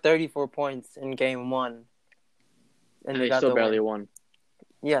got 34 points in game 1, And they they got still the barely win. won.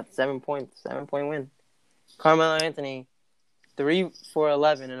 Yeah, 7-point win. Carmelo Anthony, 3 for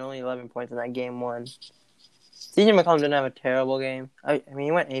 11 and only 11 points in that game 1. CJ McCollum didn't have a terrible game. I mean,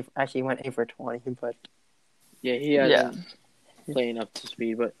 he went 8 for 20, but Yeah, he hasn't playing up to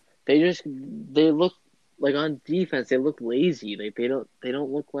speed, but they look like on defense they look lazy. Like they don't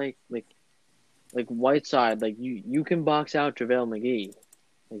look like Whiteside. Like you can box out JaVale McGee,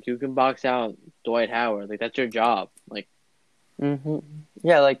 like you can box out Dwight Howard. Like that's your job. Like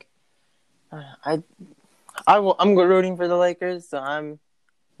yeah, like I'm rooting for the Lakers, so I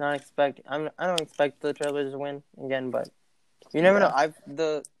don't expect the Trailblazers to win again, but you never know.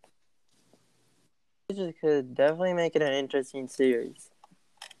 The Blazers could definitely make it an interesting series.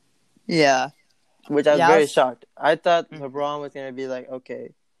 Yeah. Which I was very shocked. I thought LeBron was gonna be like,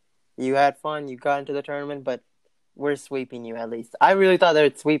 okay, you had fun, you got into the tournament, but we're sweeping you at least. I really thought they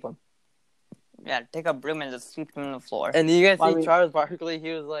would sweep them. Yeah, take a broom and just sweep them on the floor. And you guys see Charles Barkley?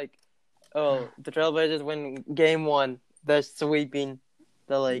 He was like, "Oh, the Trailblazers win game 1. They're sweeping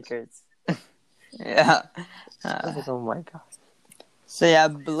the Lakers." Yeah. I was like, oh my god. So yeah,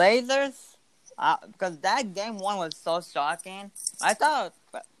 Blazers. Because that game 1 was so shocking. I thought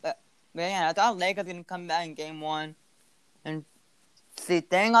Lakers gonna come back in game 1, and see,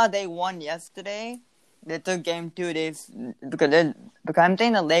 thank God they won yesterday. They took game 2. Because I'm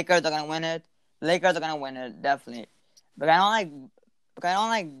thinking the Lakers are gonna win it. Lakers are gonna win it definitely. But I don't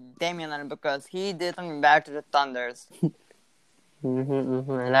like Damian Lillard because he did something bad to the Thunders.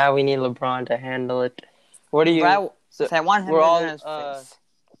 And now we need LeBron to handle it. What do you? I want him to his face.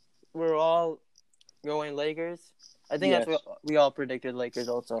 We're all going Lakers. I think that's what we all predicted. Lakers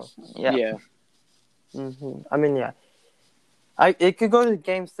also. Yeah. I mean, yeah. It could go to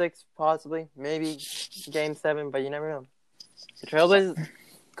game 6 possibly, maybe game 7, but you never know. The Trailblazers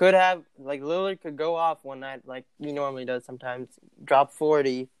could have Lillard could go off one night like he normally does sometimes, drop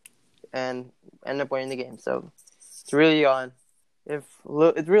 40, and end up winning the game. So it's really on. It's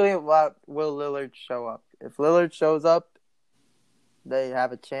really about will Lillard show up. If Lillard shows up, they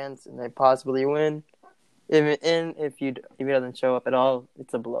have a chance and they possibly win. If he doesn't show up at all,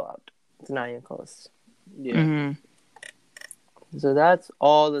 it's a blowout. It's not even close. Yeah. So that's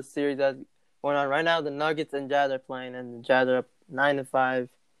all the series that's going on right now. The Nuggets and Jazz are playing, and the Jazz are up 9-5.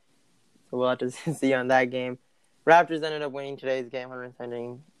 So we'll have to see on that game. Raptors ended up winning today's game,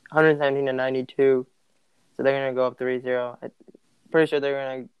 117-92. So they're gonna go up 3-0. I'm pretty sure they're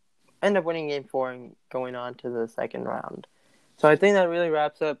gonna end up winning game 4 and going on to the second round. So I think that really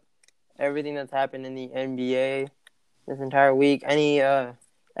wraps up everything that's happened in the NBA this entire week.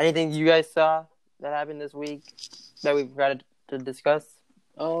 Anything you guys saw that happened this week that we've got to discuss?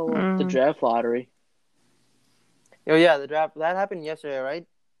 Oh, the draft lottery. Oh yeah, the draft that happened yesterday, right?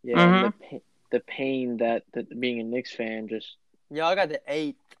 Yeah, and the pain that being a Knicks fan just. Y'all got the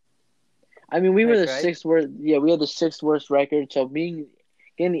 8th. I mean, we were the right? 6th worst. Yeah, we had the 6th worst record. So getting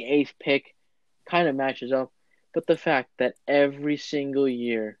the 8th pick kind of matches up. But the fact that every single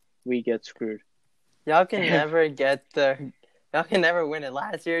year we get screwed. Y'all can never y'all can never win it.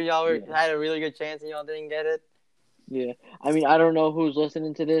 Last year, y'all had a really good chance and y'all didn't get it. Yeah. I mean, I don't know who's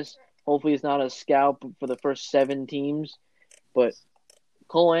listening to this. Hopefully it's not a scalp for the first 7 teams. But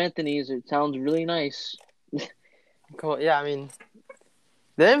Cole Anthony's, it sounds really nice. Cool. Yeah, I mean,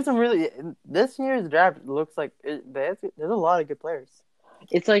 they have some this year's draft looks like there's a lot of good players.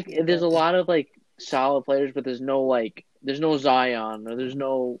 It's like there's a lot of solid players, but there's no Zion or there's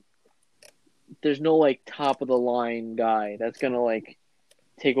no top of the line guy that's gonna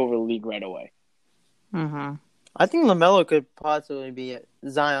take over the league right away. I think LaMelo could possibly be a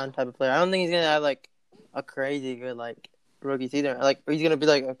Zion type of player. I don't think he's gonna have a crazy good rookie season. He's gonna be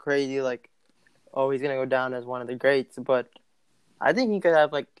a crazy he's gonna go down as one of the greats. But I think he could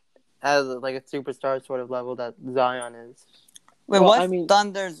have as a superstar sort of level that Zion is. Wait, what's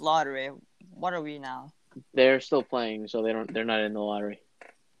Thunder's lottery? What are we now? They're still playing, so they're not in the lottery.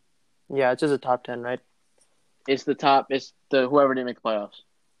 Yeah, it's just a top 10, right? It's the top. It's the whoever didn't make the playoffs.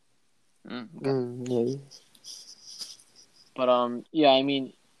 Yeah. But yeah, I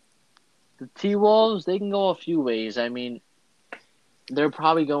mean, The T-Wolves, they can go a few ways. I mean, they're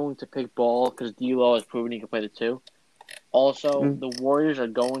probably going to pick Ball because D'Lo has proven he can play the two. Also, the Warriors are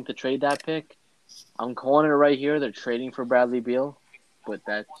going to trade that pick. I'm calling it right here. They're trading for Bradley Beal, but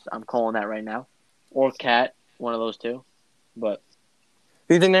I'm calling that right now. Or Cat, one of those two. But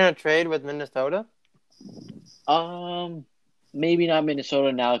Do you think they're gonna trade with Minnesota? maybe not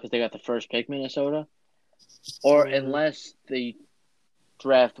Minnesota now because they got the first pick, Minnesota. Or Mhm. unless they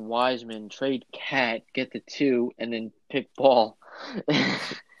draft Wiseman, trade Cat, get the 2, and then pick Ball.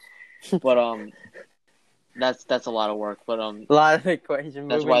 But that's a lot of work. But A lot of equation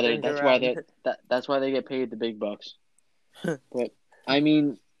that's moving why things that's why around. that's why they get paid the big bucks. But I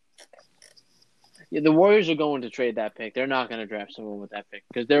mean, yeah, the Warriors are going to trade that pick. They're not going to draft someone with that pick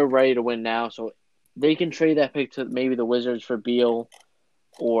because they're ready to win now. So they can trade that pick to maybe the Wizards for Beal,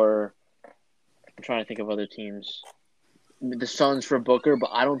 or I'm trying to think of other teams. The Suns for Booker, but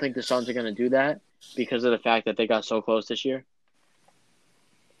I don't think the Suns are going to do that because of the fact that they got so close this year.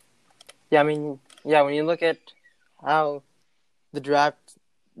 Yeah, I mean, yeah, when you look at how the draft,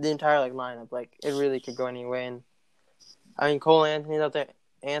 the entire lineup, it really could go any way. And I mean, Cole Anthony's up there,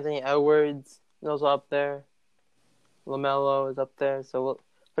 Anthony Edwards is also up there, LaMelo is up there. So we'll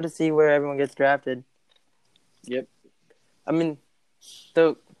to see where everyone gets drafted. Yep. I mean,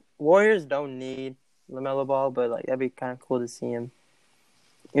 the Warriors don't need LaMelo Ball, but that'd be kind of cool to see him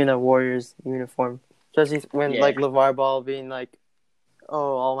in a Warriors uniform, especially when LeVar Ball being oh,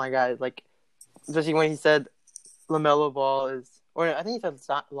 all my guys, especially when he said LaMelo Ball is, or I think he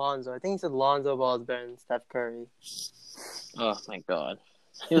said Lonzo. I think he said Lonzo Ball is better than Steph Curry. Oh my God.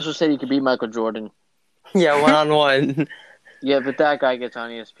 He also said he could beat Michael Jordan. Yeah, 1-on-1. Yeah, but that guy gets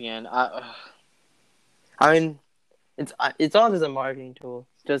on ESPN. I mean, it's all just a marketing tool,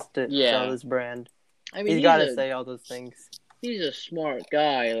 just to sell this brand. I mean, he's got to say all those things. He's a smart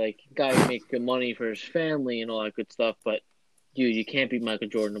guy, guy who makes good money for his family and all that good stuff. But dude, you can't beat Michael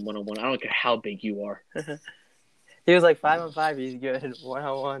Jordan in 1-on-1. I don't care how big you are. He was 5-on-5. He's good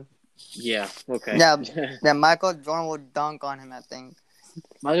 1-on-1. Yeah. Okay. Yeah. Michael Jordan would dunk on him, I think.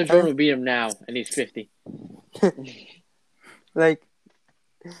 Michael Jordan would beat him now, and he's 50. I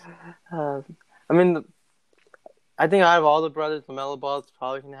mean, I think out of all the brothers, LaMelo Ball is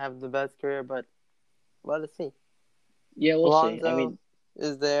probably going to have the best career, but let us see. Yeah, we'll see. I mean,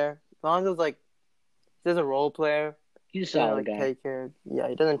 is there. Lonzo's he's a role player. He's a solid guy. Take care. Yeah,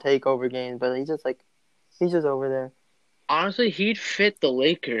 he doesn't take over games, but he's just he's just over there. Honestly, he'd fit the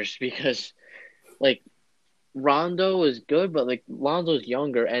Lakers because, Rondo is good, but Lonzo's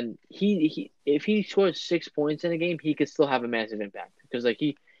younger, and he if he scores 6 points in a game, he could still have a massive impact because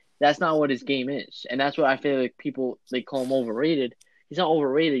that's not what his game is, and that's what I feel like people call him overrated. He's not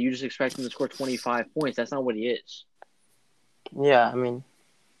overrated. You just expect him to score 25 points. That's not what he is. Yeah, I mean,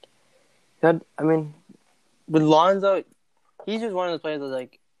 with Lonzo, he's just one of those players that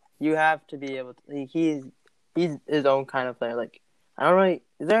you have to be able to. He's his own kind of player. I don't really.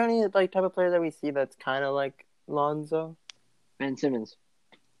 Is there any type of player that we see that's kind of like Lonzo? Ben Simmons.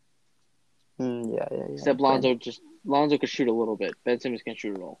 Yeah. Except Lonzo could shoot a little bit. Ben Simmons can't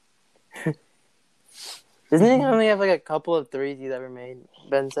shoot at all. Doesn't he only have a couple of threes he's ever made?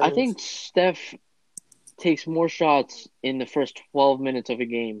 Ben Simmons. I think Steph takes more shots in the first 12 minutes of a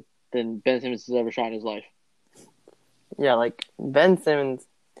game than Ben Simmons has ever shot in his life. Yeah, Ben Simmons.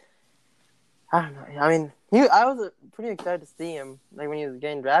 I don't know. I mean, I was pretty excited to see him. When he was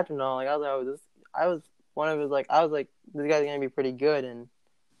getting drafted and all. I was one of his this guy's gonna be pretty good, and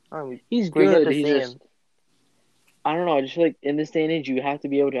he's good. I don't know. I just feel in this day and age, you have to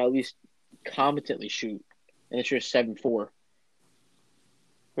be able to at least competently shoot, and it's your 7'4".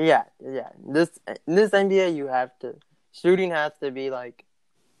 Yeah. In this NBA, you have to shooting has to be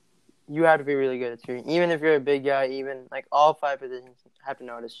you have to be really good at shooting. Even if you're a big guy, even all 5 positions have to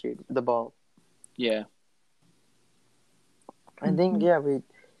know how to shoot the ball. Yeah. I think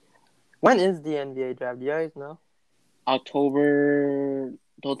when is the NBA draft? Do you guys know? October.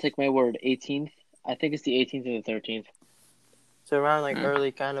 Don't take my word. 18th. I think it's the 18th or the 13th. So around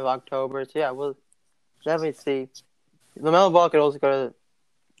early kind of October. So yeah, we'll definitely see. LaMelo Ball could also go to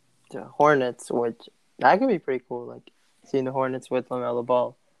the Hornets, which that could be pretty cool. Seeing the Hornets with LaMelo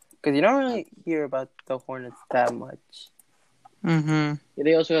Ball, because you don't really hear about the Hornets that much. Mm-hmm. Yeah,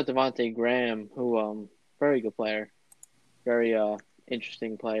 they also got Devontae Graham, who very good player, very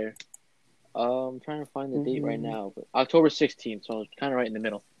interesting player. I'm trying to find the date right now, but October 16th, so it's kind of right in the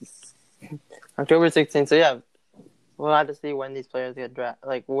middle. October 16th. So yeah, we'll have to see when these players get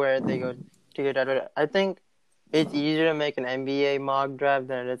drafted, where they go to get drafted. I think it's easier to make an NBA mock draft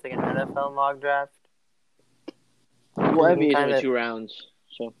than it is an NFL mock draft. Well, NBA is only 2 rounds,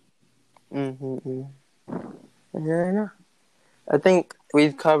 so. Mm-hmm. Yeah. I think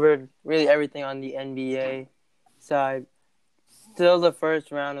we've covered really everything on the NBA side. Still the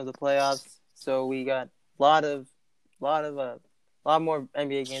first round of the playoffs, so we got lot of lot more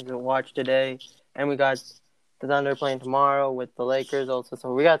NBA games to watch today, and we got the Thunder playing tomorrow with the Lakers also.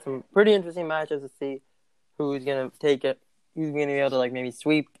 So we got some pretty interesting matches to see who's gonna take it, who's gonna be able to like maybe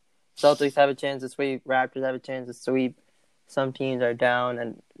sweep. Celtics have a chance to sweep. Raptors have a chance to sweep. Some teams are down,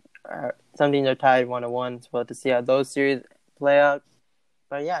 and some teams are tied 1-1. So we'll have to see how those series play out.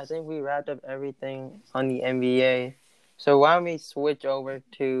 But yeah, I think we wrapped up everything on the NBA. So why don't we switch over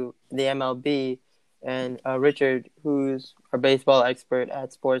to the MLB? And Richard, who's our baseball expert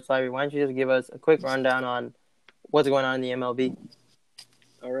at Sports Library, why don't you just give us a quick rundown on what's going on in the MLB?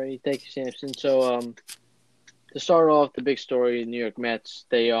 All right, thank you, Samson. So, to start off, the big story: New York Mets.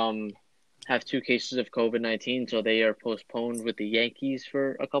 They have 2 cases of COVID-19, so they are postponed with the Yankees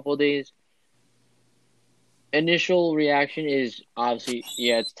for a couple of days. Initial reaction is obviously,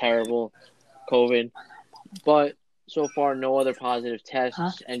 yeah, it's terrible, COVID, but so far no other positive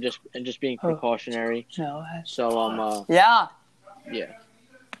tests, and just being precautionary. So Yeah. yeah.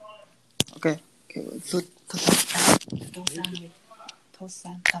 Okay. You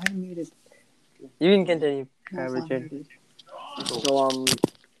can continue, Richard. So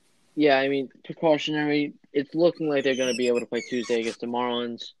yeah, I mean precautionary. It's looking like they're gonna be able to play Tuesday against the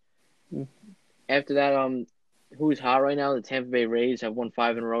Marlins. After that, who's hot right now? The Tampa Bay Rays have won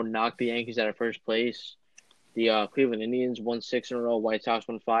 5 in a row, knocked the Yankees out of first place. The Cleveland Indians won 6 in a row. White Sox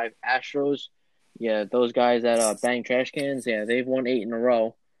won 5. Astros, yeah, those guys that bang trash cans, yeah, they've won 8 in a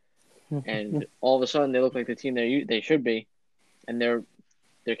row. And all of a sudden, they look like the team they should be, and they're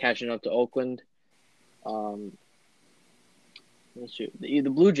catching up to Oakland. Let's see, the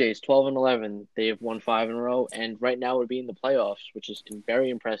Blue Jays 12 and 11. They have won 5 in a row, and right now would be in the playoffs, which is very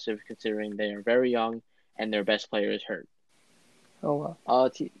impressive considering they are very young and their best player is hurt. Oh wow.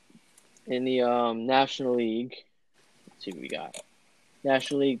 In the National League, let's see what we got.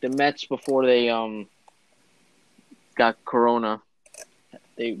 National League, the Mets before they got Corona,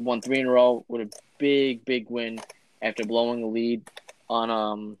 they won 3 in a row with a big win after blowing the lead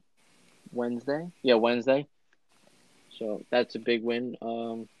on Wednesday. Yeah, Wednesday. So that's a big win.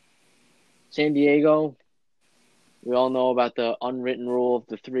 San Diego, we all know about the unwritten rule of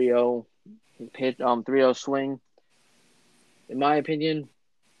the 3-0 pitch, 3-0 swing. In my opinion,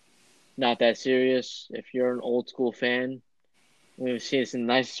 not that serious. If you're an old school fan, we've seen this in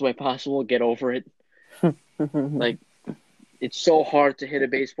the nicest way possible. Get over it. Like, it's so hard to hit a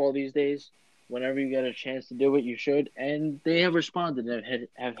baseball these days. Whenever you get a chance to do it, you should. And they have responded and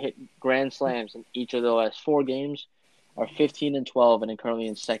have hit grand slams in each of the last 4 games. Are 15 and 12 and are currently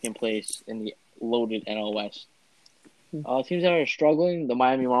in second place in the loaded NL West. Teams that are struggling, the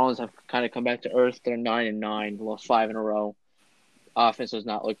Miami Marlins have kind of come back to earth. They're 9 and 9, lost 5 in a row. Offense does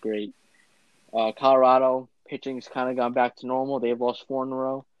not look great. Colorado pitching's kind of gone back to normal. They've lost 4 in a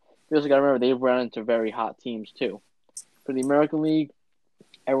row. You also got to remember they've run into very hot teams too. For the American League,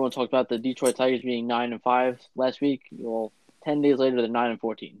 everyone talked about the Detroit Tigers being 9 and 5 last week. Well, 10 days later they're 9 and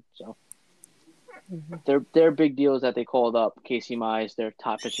 14. So. Their big deal is that they called up Casey Mize, their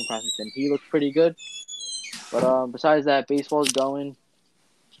top pitching prospect, and he looked pretty good. But besides that, baseball's going.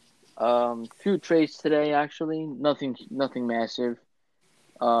 Few trades today, actually. Nothing massive.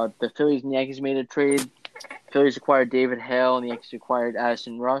 The Phillies and Yankees made a trade. Phillies acquired David Hale, and the Yankees acquired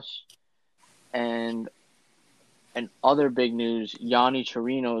Addison Rush. And other big news, Yanni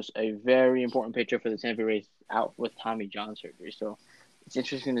Chirinos, a very important pitcher for the Tampa Bay Rays, out with Tommy John surgery. So it's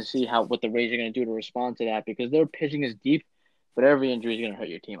interesting to see what the Rays are going to do to respond to that because their pitching is deep, but every injury is going to hurt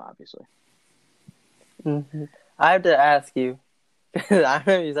your team, obviously. Mm-hmm. I have to ask you. I don't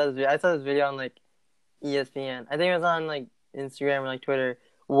know if you saw this video. I saw this video on like ESPN. I think it was on like Instagram or like Twitter.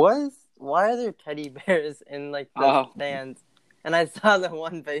 Why are there teddy bears in like the stands? And I saw the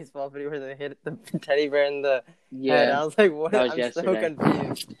one baseball video where they hit the teddy bear in the head. I was like, "What?" I'm yesterday. So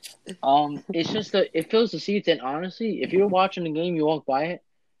confused. It's just that it fills the seats, and honestly, if you're watching the game, you walk by it,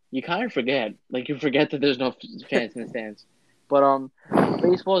 you kind of forget. Like you forget that there's no fans in the stands. But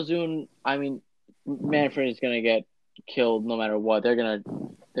baseball's doing. I mean, Manfred is gonna get killed no matter what. They're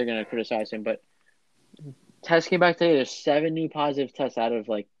gonna criticize him. But tests came back today. There's 7 new positive tests out of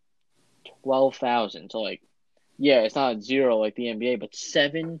like 12,000. So like. Yeah, it's not 0 like the NBA, but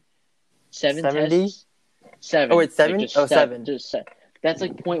 7 tests. 7. Oh, it's 7? Like 7. That's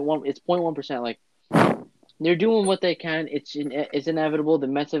like 0.1. It's 0.1%. Like they're doing what they can. It's inevitable. The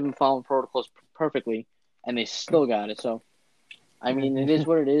Mets have been following protocols perfectly, and they still got it. So, I mean, it is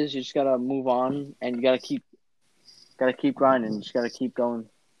what it is. You just gotta move on, and you gotta keep grinding. You just gotta keep going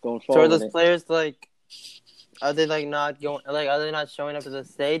going So are forward with those it. players like? Are they like not going? Like, are they not showing up to the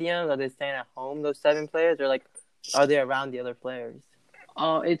stadium? Are they staying at home? Those 7 players, or like, are they around the other players?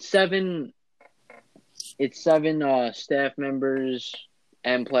 It's seven. It's seven staff members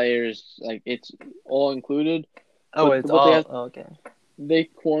and players. Like it's all included. Oh, But it's what they all have, okay. they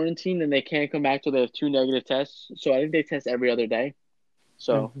quarantine and they can't come back till they have 2 negative tests. So I think they test every other day.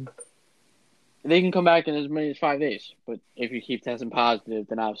 So Mhm. they can come back in as many as 5 days. But if you keep testing positive,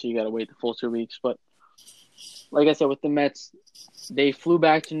 then obviously you got to wait the full 2 weeks. But like I said, with the Mets, they flew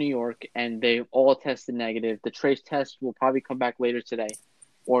back to New York and they all tested negative. The trace test will probably come back later today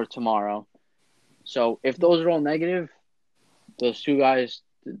or tomorrow. So if those are all negative, those 2 guys,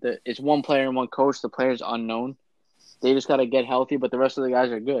 it's one player and one coach. The player's unknown. They just got to get healthy, but the rest of the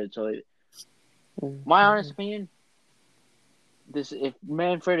guys are good. So my honest opinion, if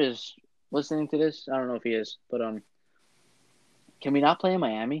Manfred is listening to this, I don't know if he is, but can we not play in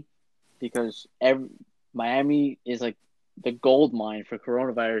Miami? Because Miami is like the gold mine for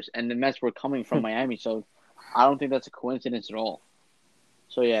coronavirus, and the Mets were coming from Miami, so I don't think that's a coincidence at all.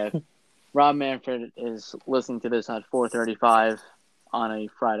 So yeah, if Rob Manfred is listening to this at 4:35 on a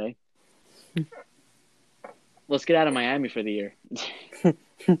Friday, let's get out of Miami for the year. Hey,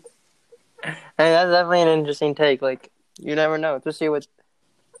 that's definitely an interesting take. Like, you never know, especially with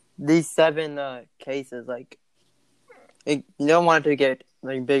these 7 cases. Like, you don't want it to get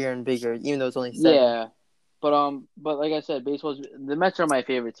like bigger and bigger, even though it's only 7. Yeah, but like I said, the Mets are my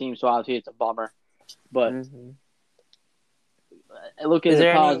favorite team, so obviously it's a bummer. But Mm-hmm. look at Is it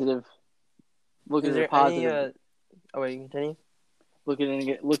there any? positive. Look Is at it there any? positive. Oh wait, you continue.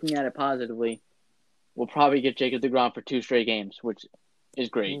 Looking at it positively, we'll probably get Jacob deGrom for 2 straight games, which is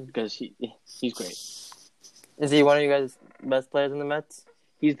great because he's great. Is he one of you guys' best players in the Mets?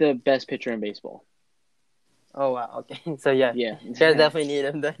 He's the best pitcher in baseball. Oh wow, okay. So yeah, Yeah, you guys definitely need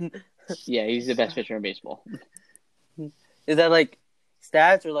him then. yeah, he's the best pitcher in baseball. Is that like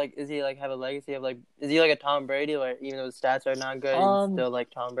stats, or like is he like have a legacy of like, is he like a Tom Brady, where even though his stats are not good, he's Um, still like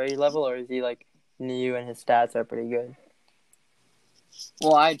Tom Brady level, or is he like new and his stats are pretty good?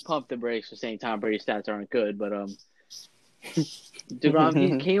 well, I'd pump the brakes for saying Tom Brady's stats aren't good, but deGrom,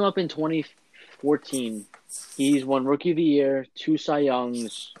 he came up in 2014. He's won Rookie of the Year, 2 Cy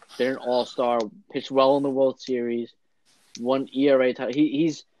Youngs, been an All-Star, pitched well in the World Series, won ERA title.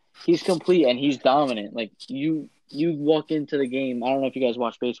 He's complete and he's dominant. Like you walk into the game. I don't know if you guys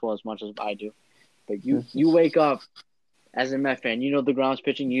watch baseball as much as I do, but you wake up as a Met fan. You know deGrom's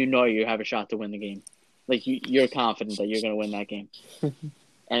pitching. You know you have a shot to win the game. Like you're confident that you're going to win that game, and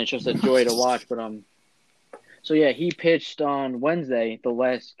it's just a joy to watch. But so yeah, he pitched on Wednesday, the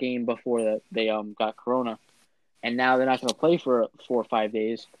last game before that they got Corona, and now they're not going to play for 4 or 5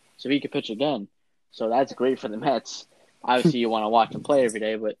 days, so he could pitch again. So that's great for the Mets. Obviously, you want to watch him play every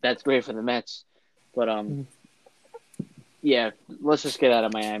day, but that's great for the Mets. But yeah, let's just get out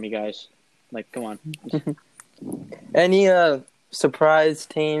of Miami, guys. Like, come on. Any surprise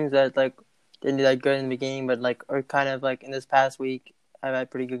teams that like didn't do that good in the beginning, but like are kind of like in this past week have had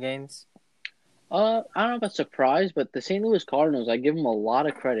pretty good games? I don't know about surprise, but the St. Louis Cardinals, I give them a lot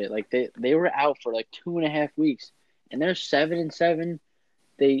of credit. Like they were out for like 2.5 weeks, and they're 7-7.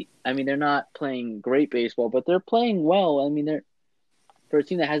 They're not playing great baseball, but they're playing well. I mean, they're for a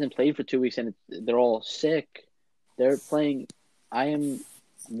team that hasn't played for 2 weeks and they're all sick. They're playing. I am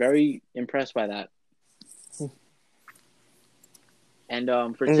very impressed by that. And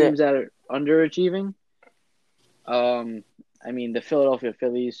for teams that are underachieving, the Philadelphia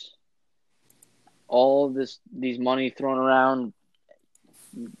Phillies, all these money thrown around,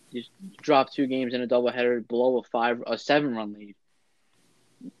 just drop 2 games in a doubleheader, blow a 7-run lead.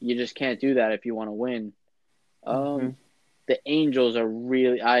 You just can't do that if you want to win. The Angels are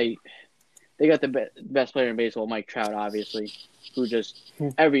really they got the best player in baseball, Mike Trout, obviously, who just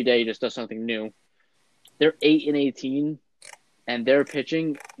every day just does something new. They're 8-18, and their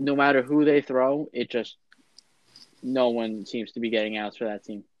pitching, no matter who they throw, no one seems to be getting outs for that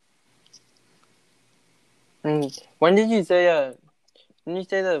team. When did you say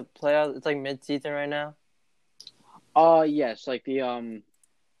the playoffs? It's like mid-season right now. Yes, like the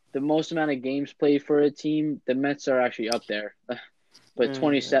most amount of games played for a team, the Mets are actually up there. But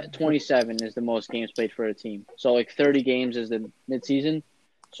 27 is the most games played for a team. So like 30 games is the midseason.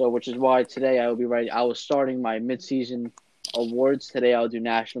 So which is why today I was starting my midseason awards. Today I'll do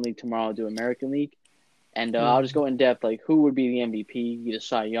National League. Tomorrow I'll do American League. And I'll just go in depth like who would be the MVP, the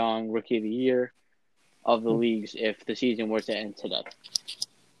Cy Young, Rookie of the Year of the leagues if the season were to end today.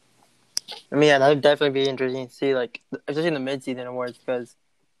 I mean, yeah, that would definitely be interesting to see, like, especially in the mid-season awards, because,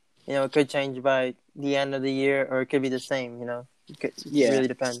 it could change by the end of the year, or it could be the same, It Yeah. really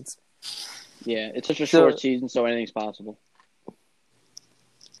depends. Yeah, it's such a So- short season, so anything's possible.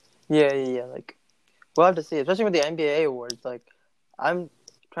 Yeah. Like, we'll have to see, especially with the NBA awards. Like, I'm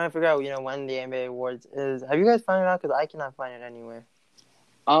trying to figure out, when the NBA awards is. Have you guys found it out? Because I cannot find it anywhere.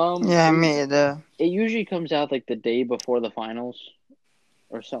 Yeah, me either. It usually comes out like the day before the finals,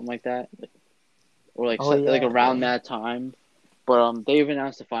 or something like that, or like Oh, yeah, around yeah. that time. But they've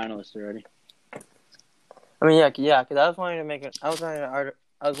announced the finalists already. I mean, yeah, because I was wanting to make it. I was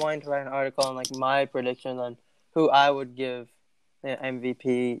wanting to write an article on like my prediction on who I would give the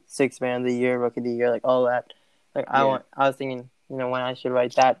MVP, Sixth Man of the Year, Rookie of the Year, like all that. Like I was thinking, when I should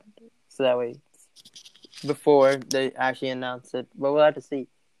write that, so that way before they actually announce it. But we'll have to see.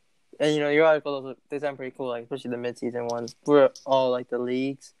 And your articles, they sound pretty cool, like especially the mid-season ones for all like the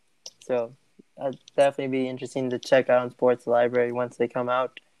leagues. So that'd definitely be interesting to check out on Sports Library once they come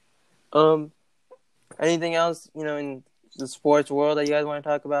out. Anything else, in the sports world that you guys want to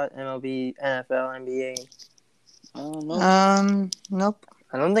talk about? MLB, NFL, NBA? No. Nope.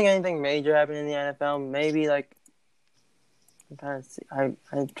 I don't think anything major happened in the NFL. Maybe like I'm trying to see. I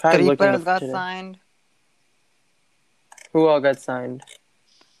tried looking Creepers up got today. signed. Who all got signed?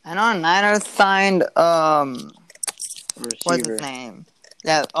 I know Niners signed. Receiver. What's his name?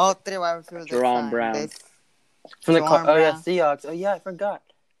 Yeah, all three wide receivers. Jerome Brown. From the Jerome Brown. Seahawks. Oh yeah, I forgot.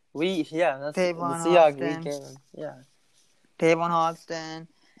 That's the Tavon Seahawks. We Austin. gave them. Yeah. Tavon Austin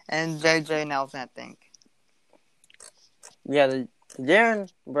and J.J. Nelson, I think. Yeah, the Jaron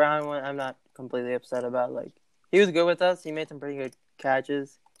Brown one, I'm not completely upset about. Like, he was good with us. He made some pretty good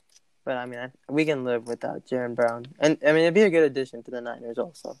catches. But, I mean, we can live without Jaron Brown. And, I mean, it'd be a good addition to the Niners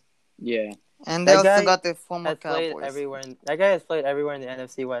also. Yeah. And they That guy also got the former That Cowboys. guy has played everywhere in the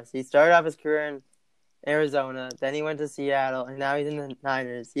NFC West. He started off his career in Arizona. Then he went to Seattle. And now he's in the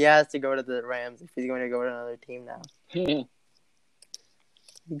Niners. He has to go to the Rams if he's going to go to another team now. Yeah.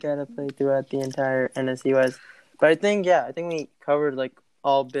 You got to play throughout the entire NFC West. But I think we covered like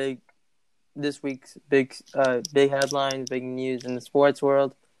all this week's big headlines, big news in the sports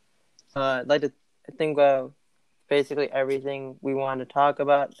world. Basically everything we wanted to talk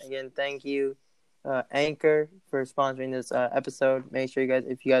about. Again, thank you, Anchor, for sponsoring this episode. Make sure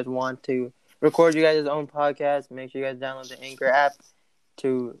if you guys want to record you guys' own podcast, make sure you guys download the Anchor app.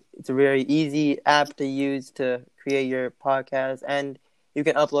 It's a very easy app to use to create your podcast, and you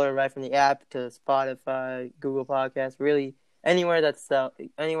can upload it right from the app to Spotify, Google Podcasts, really anywhere that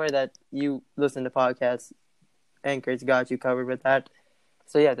you listen to podcasts. Anchor's got you covered with that.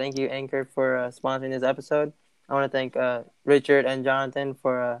 So yeah, thank you, Anchor, for sponsoring this episode. I want to thank Richard and Jonathan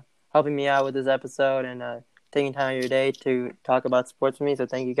for helping me out with this episode and taking time out of your day to talk about sports with me. So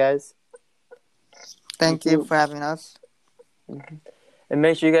thank you guys. Thank you for having us. Mm-hmm. And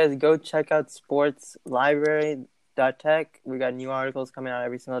make sure you guys go check out sportslibrary.tech. We got new articles coming out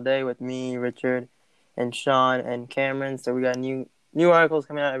every single day with me, Richard, and Sean and Cameron. So we got new articles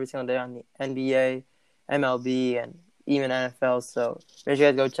coming out every single day on the NBA, MLB, and even NFL. So make sure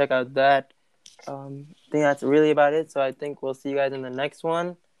you guys go check out that. I think that's really about it. So I think we'll see you guys in the next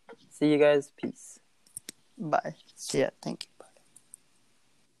one. See you guys. Peace. Bye. Yeah, thank you.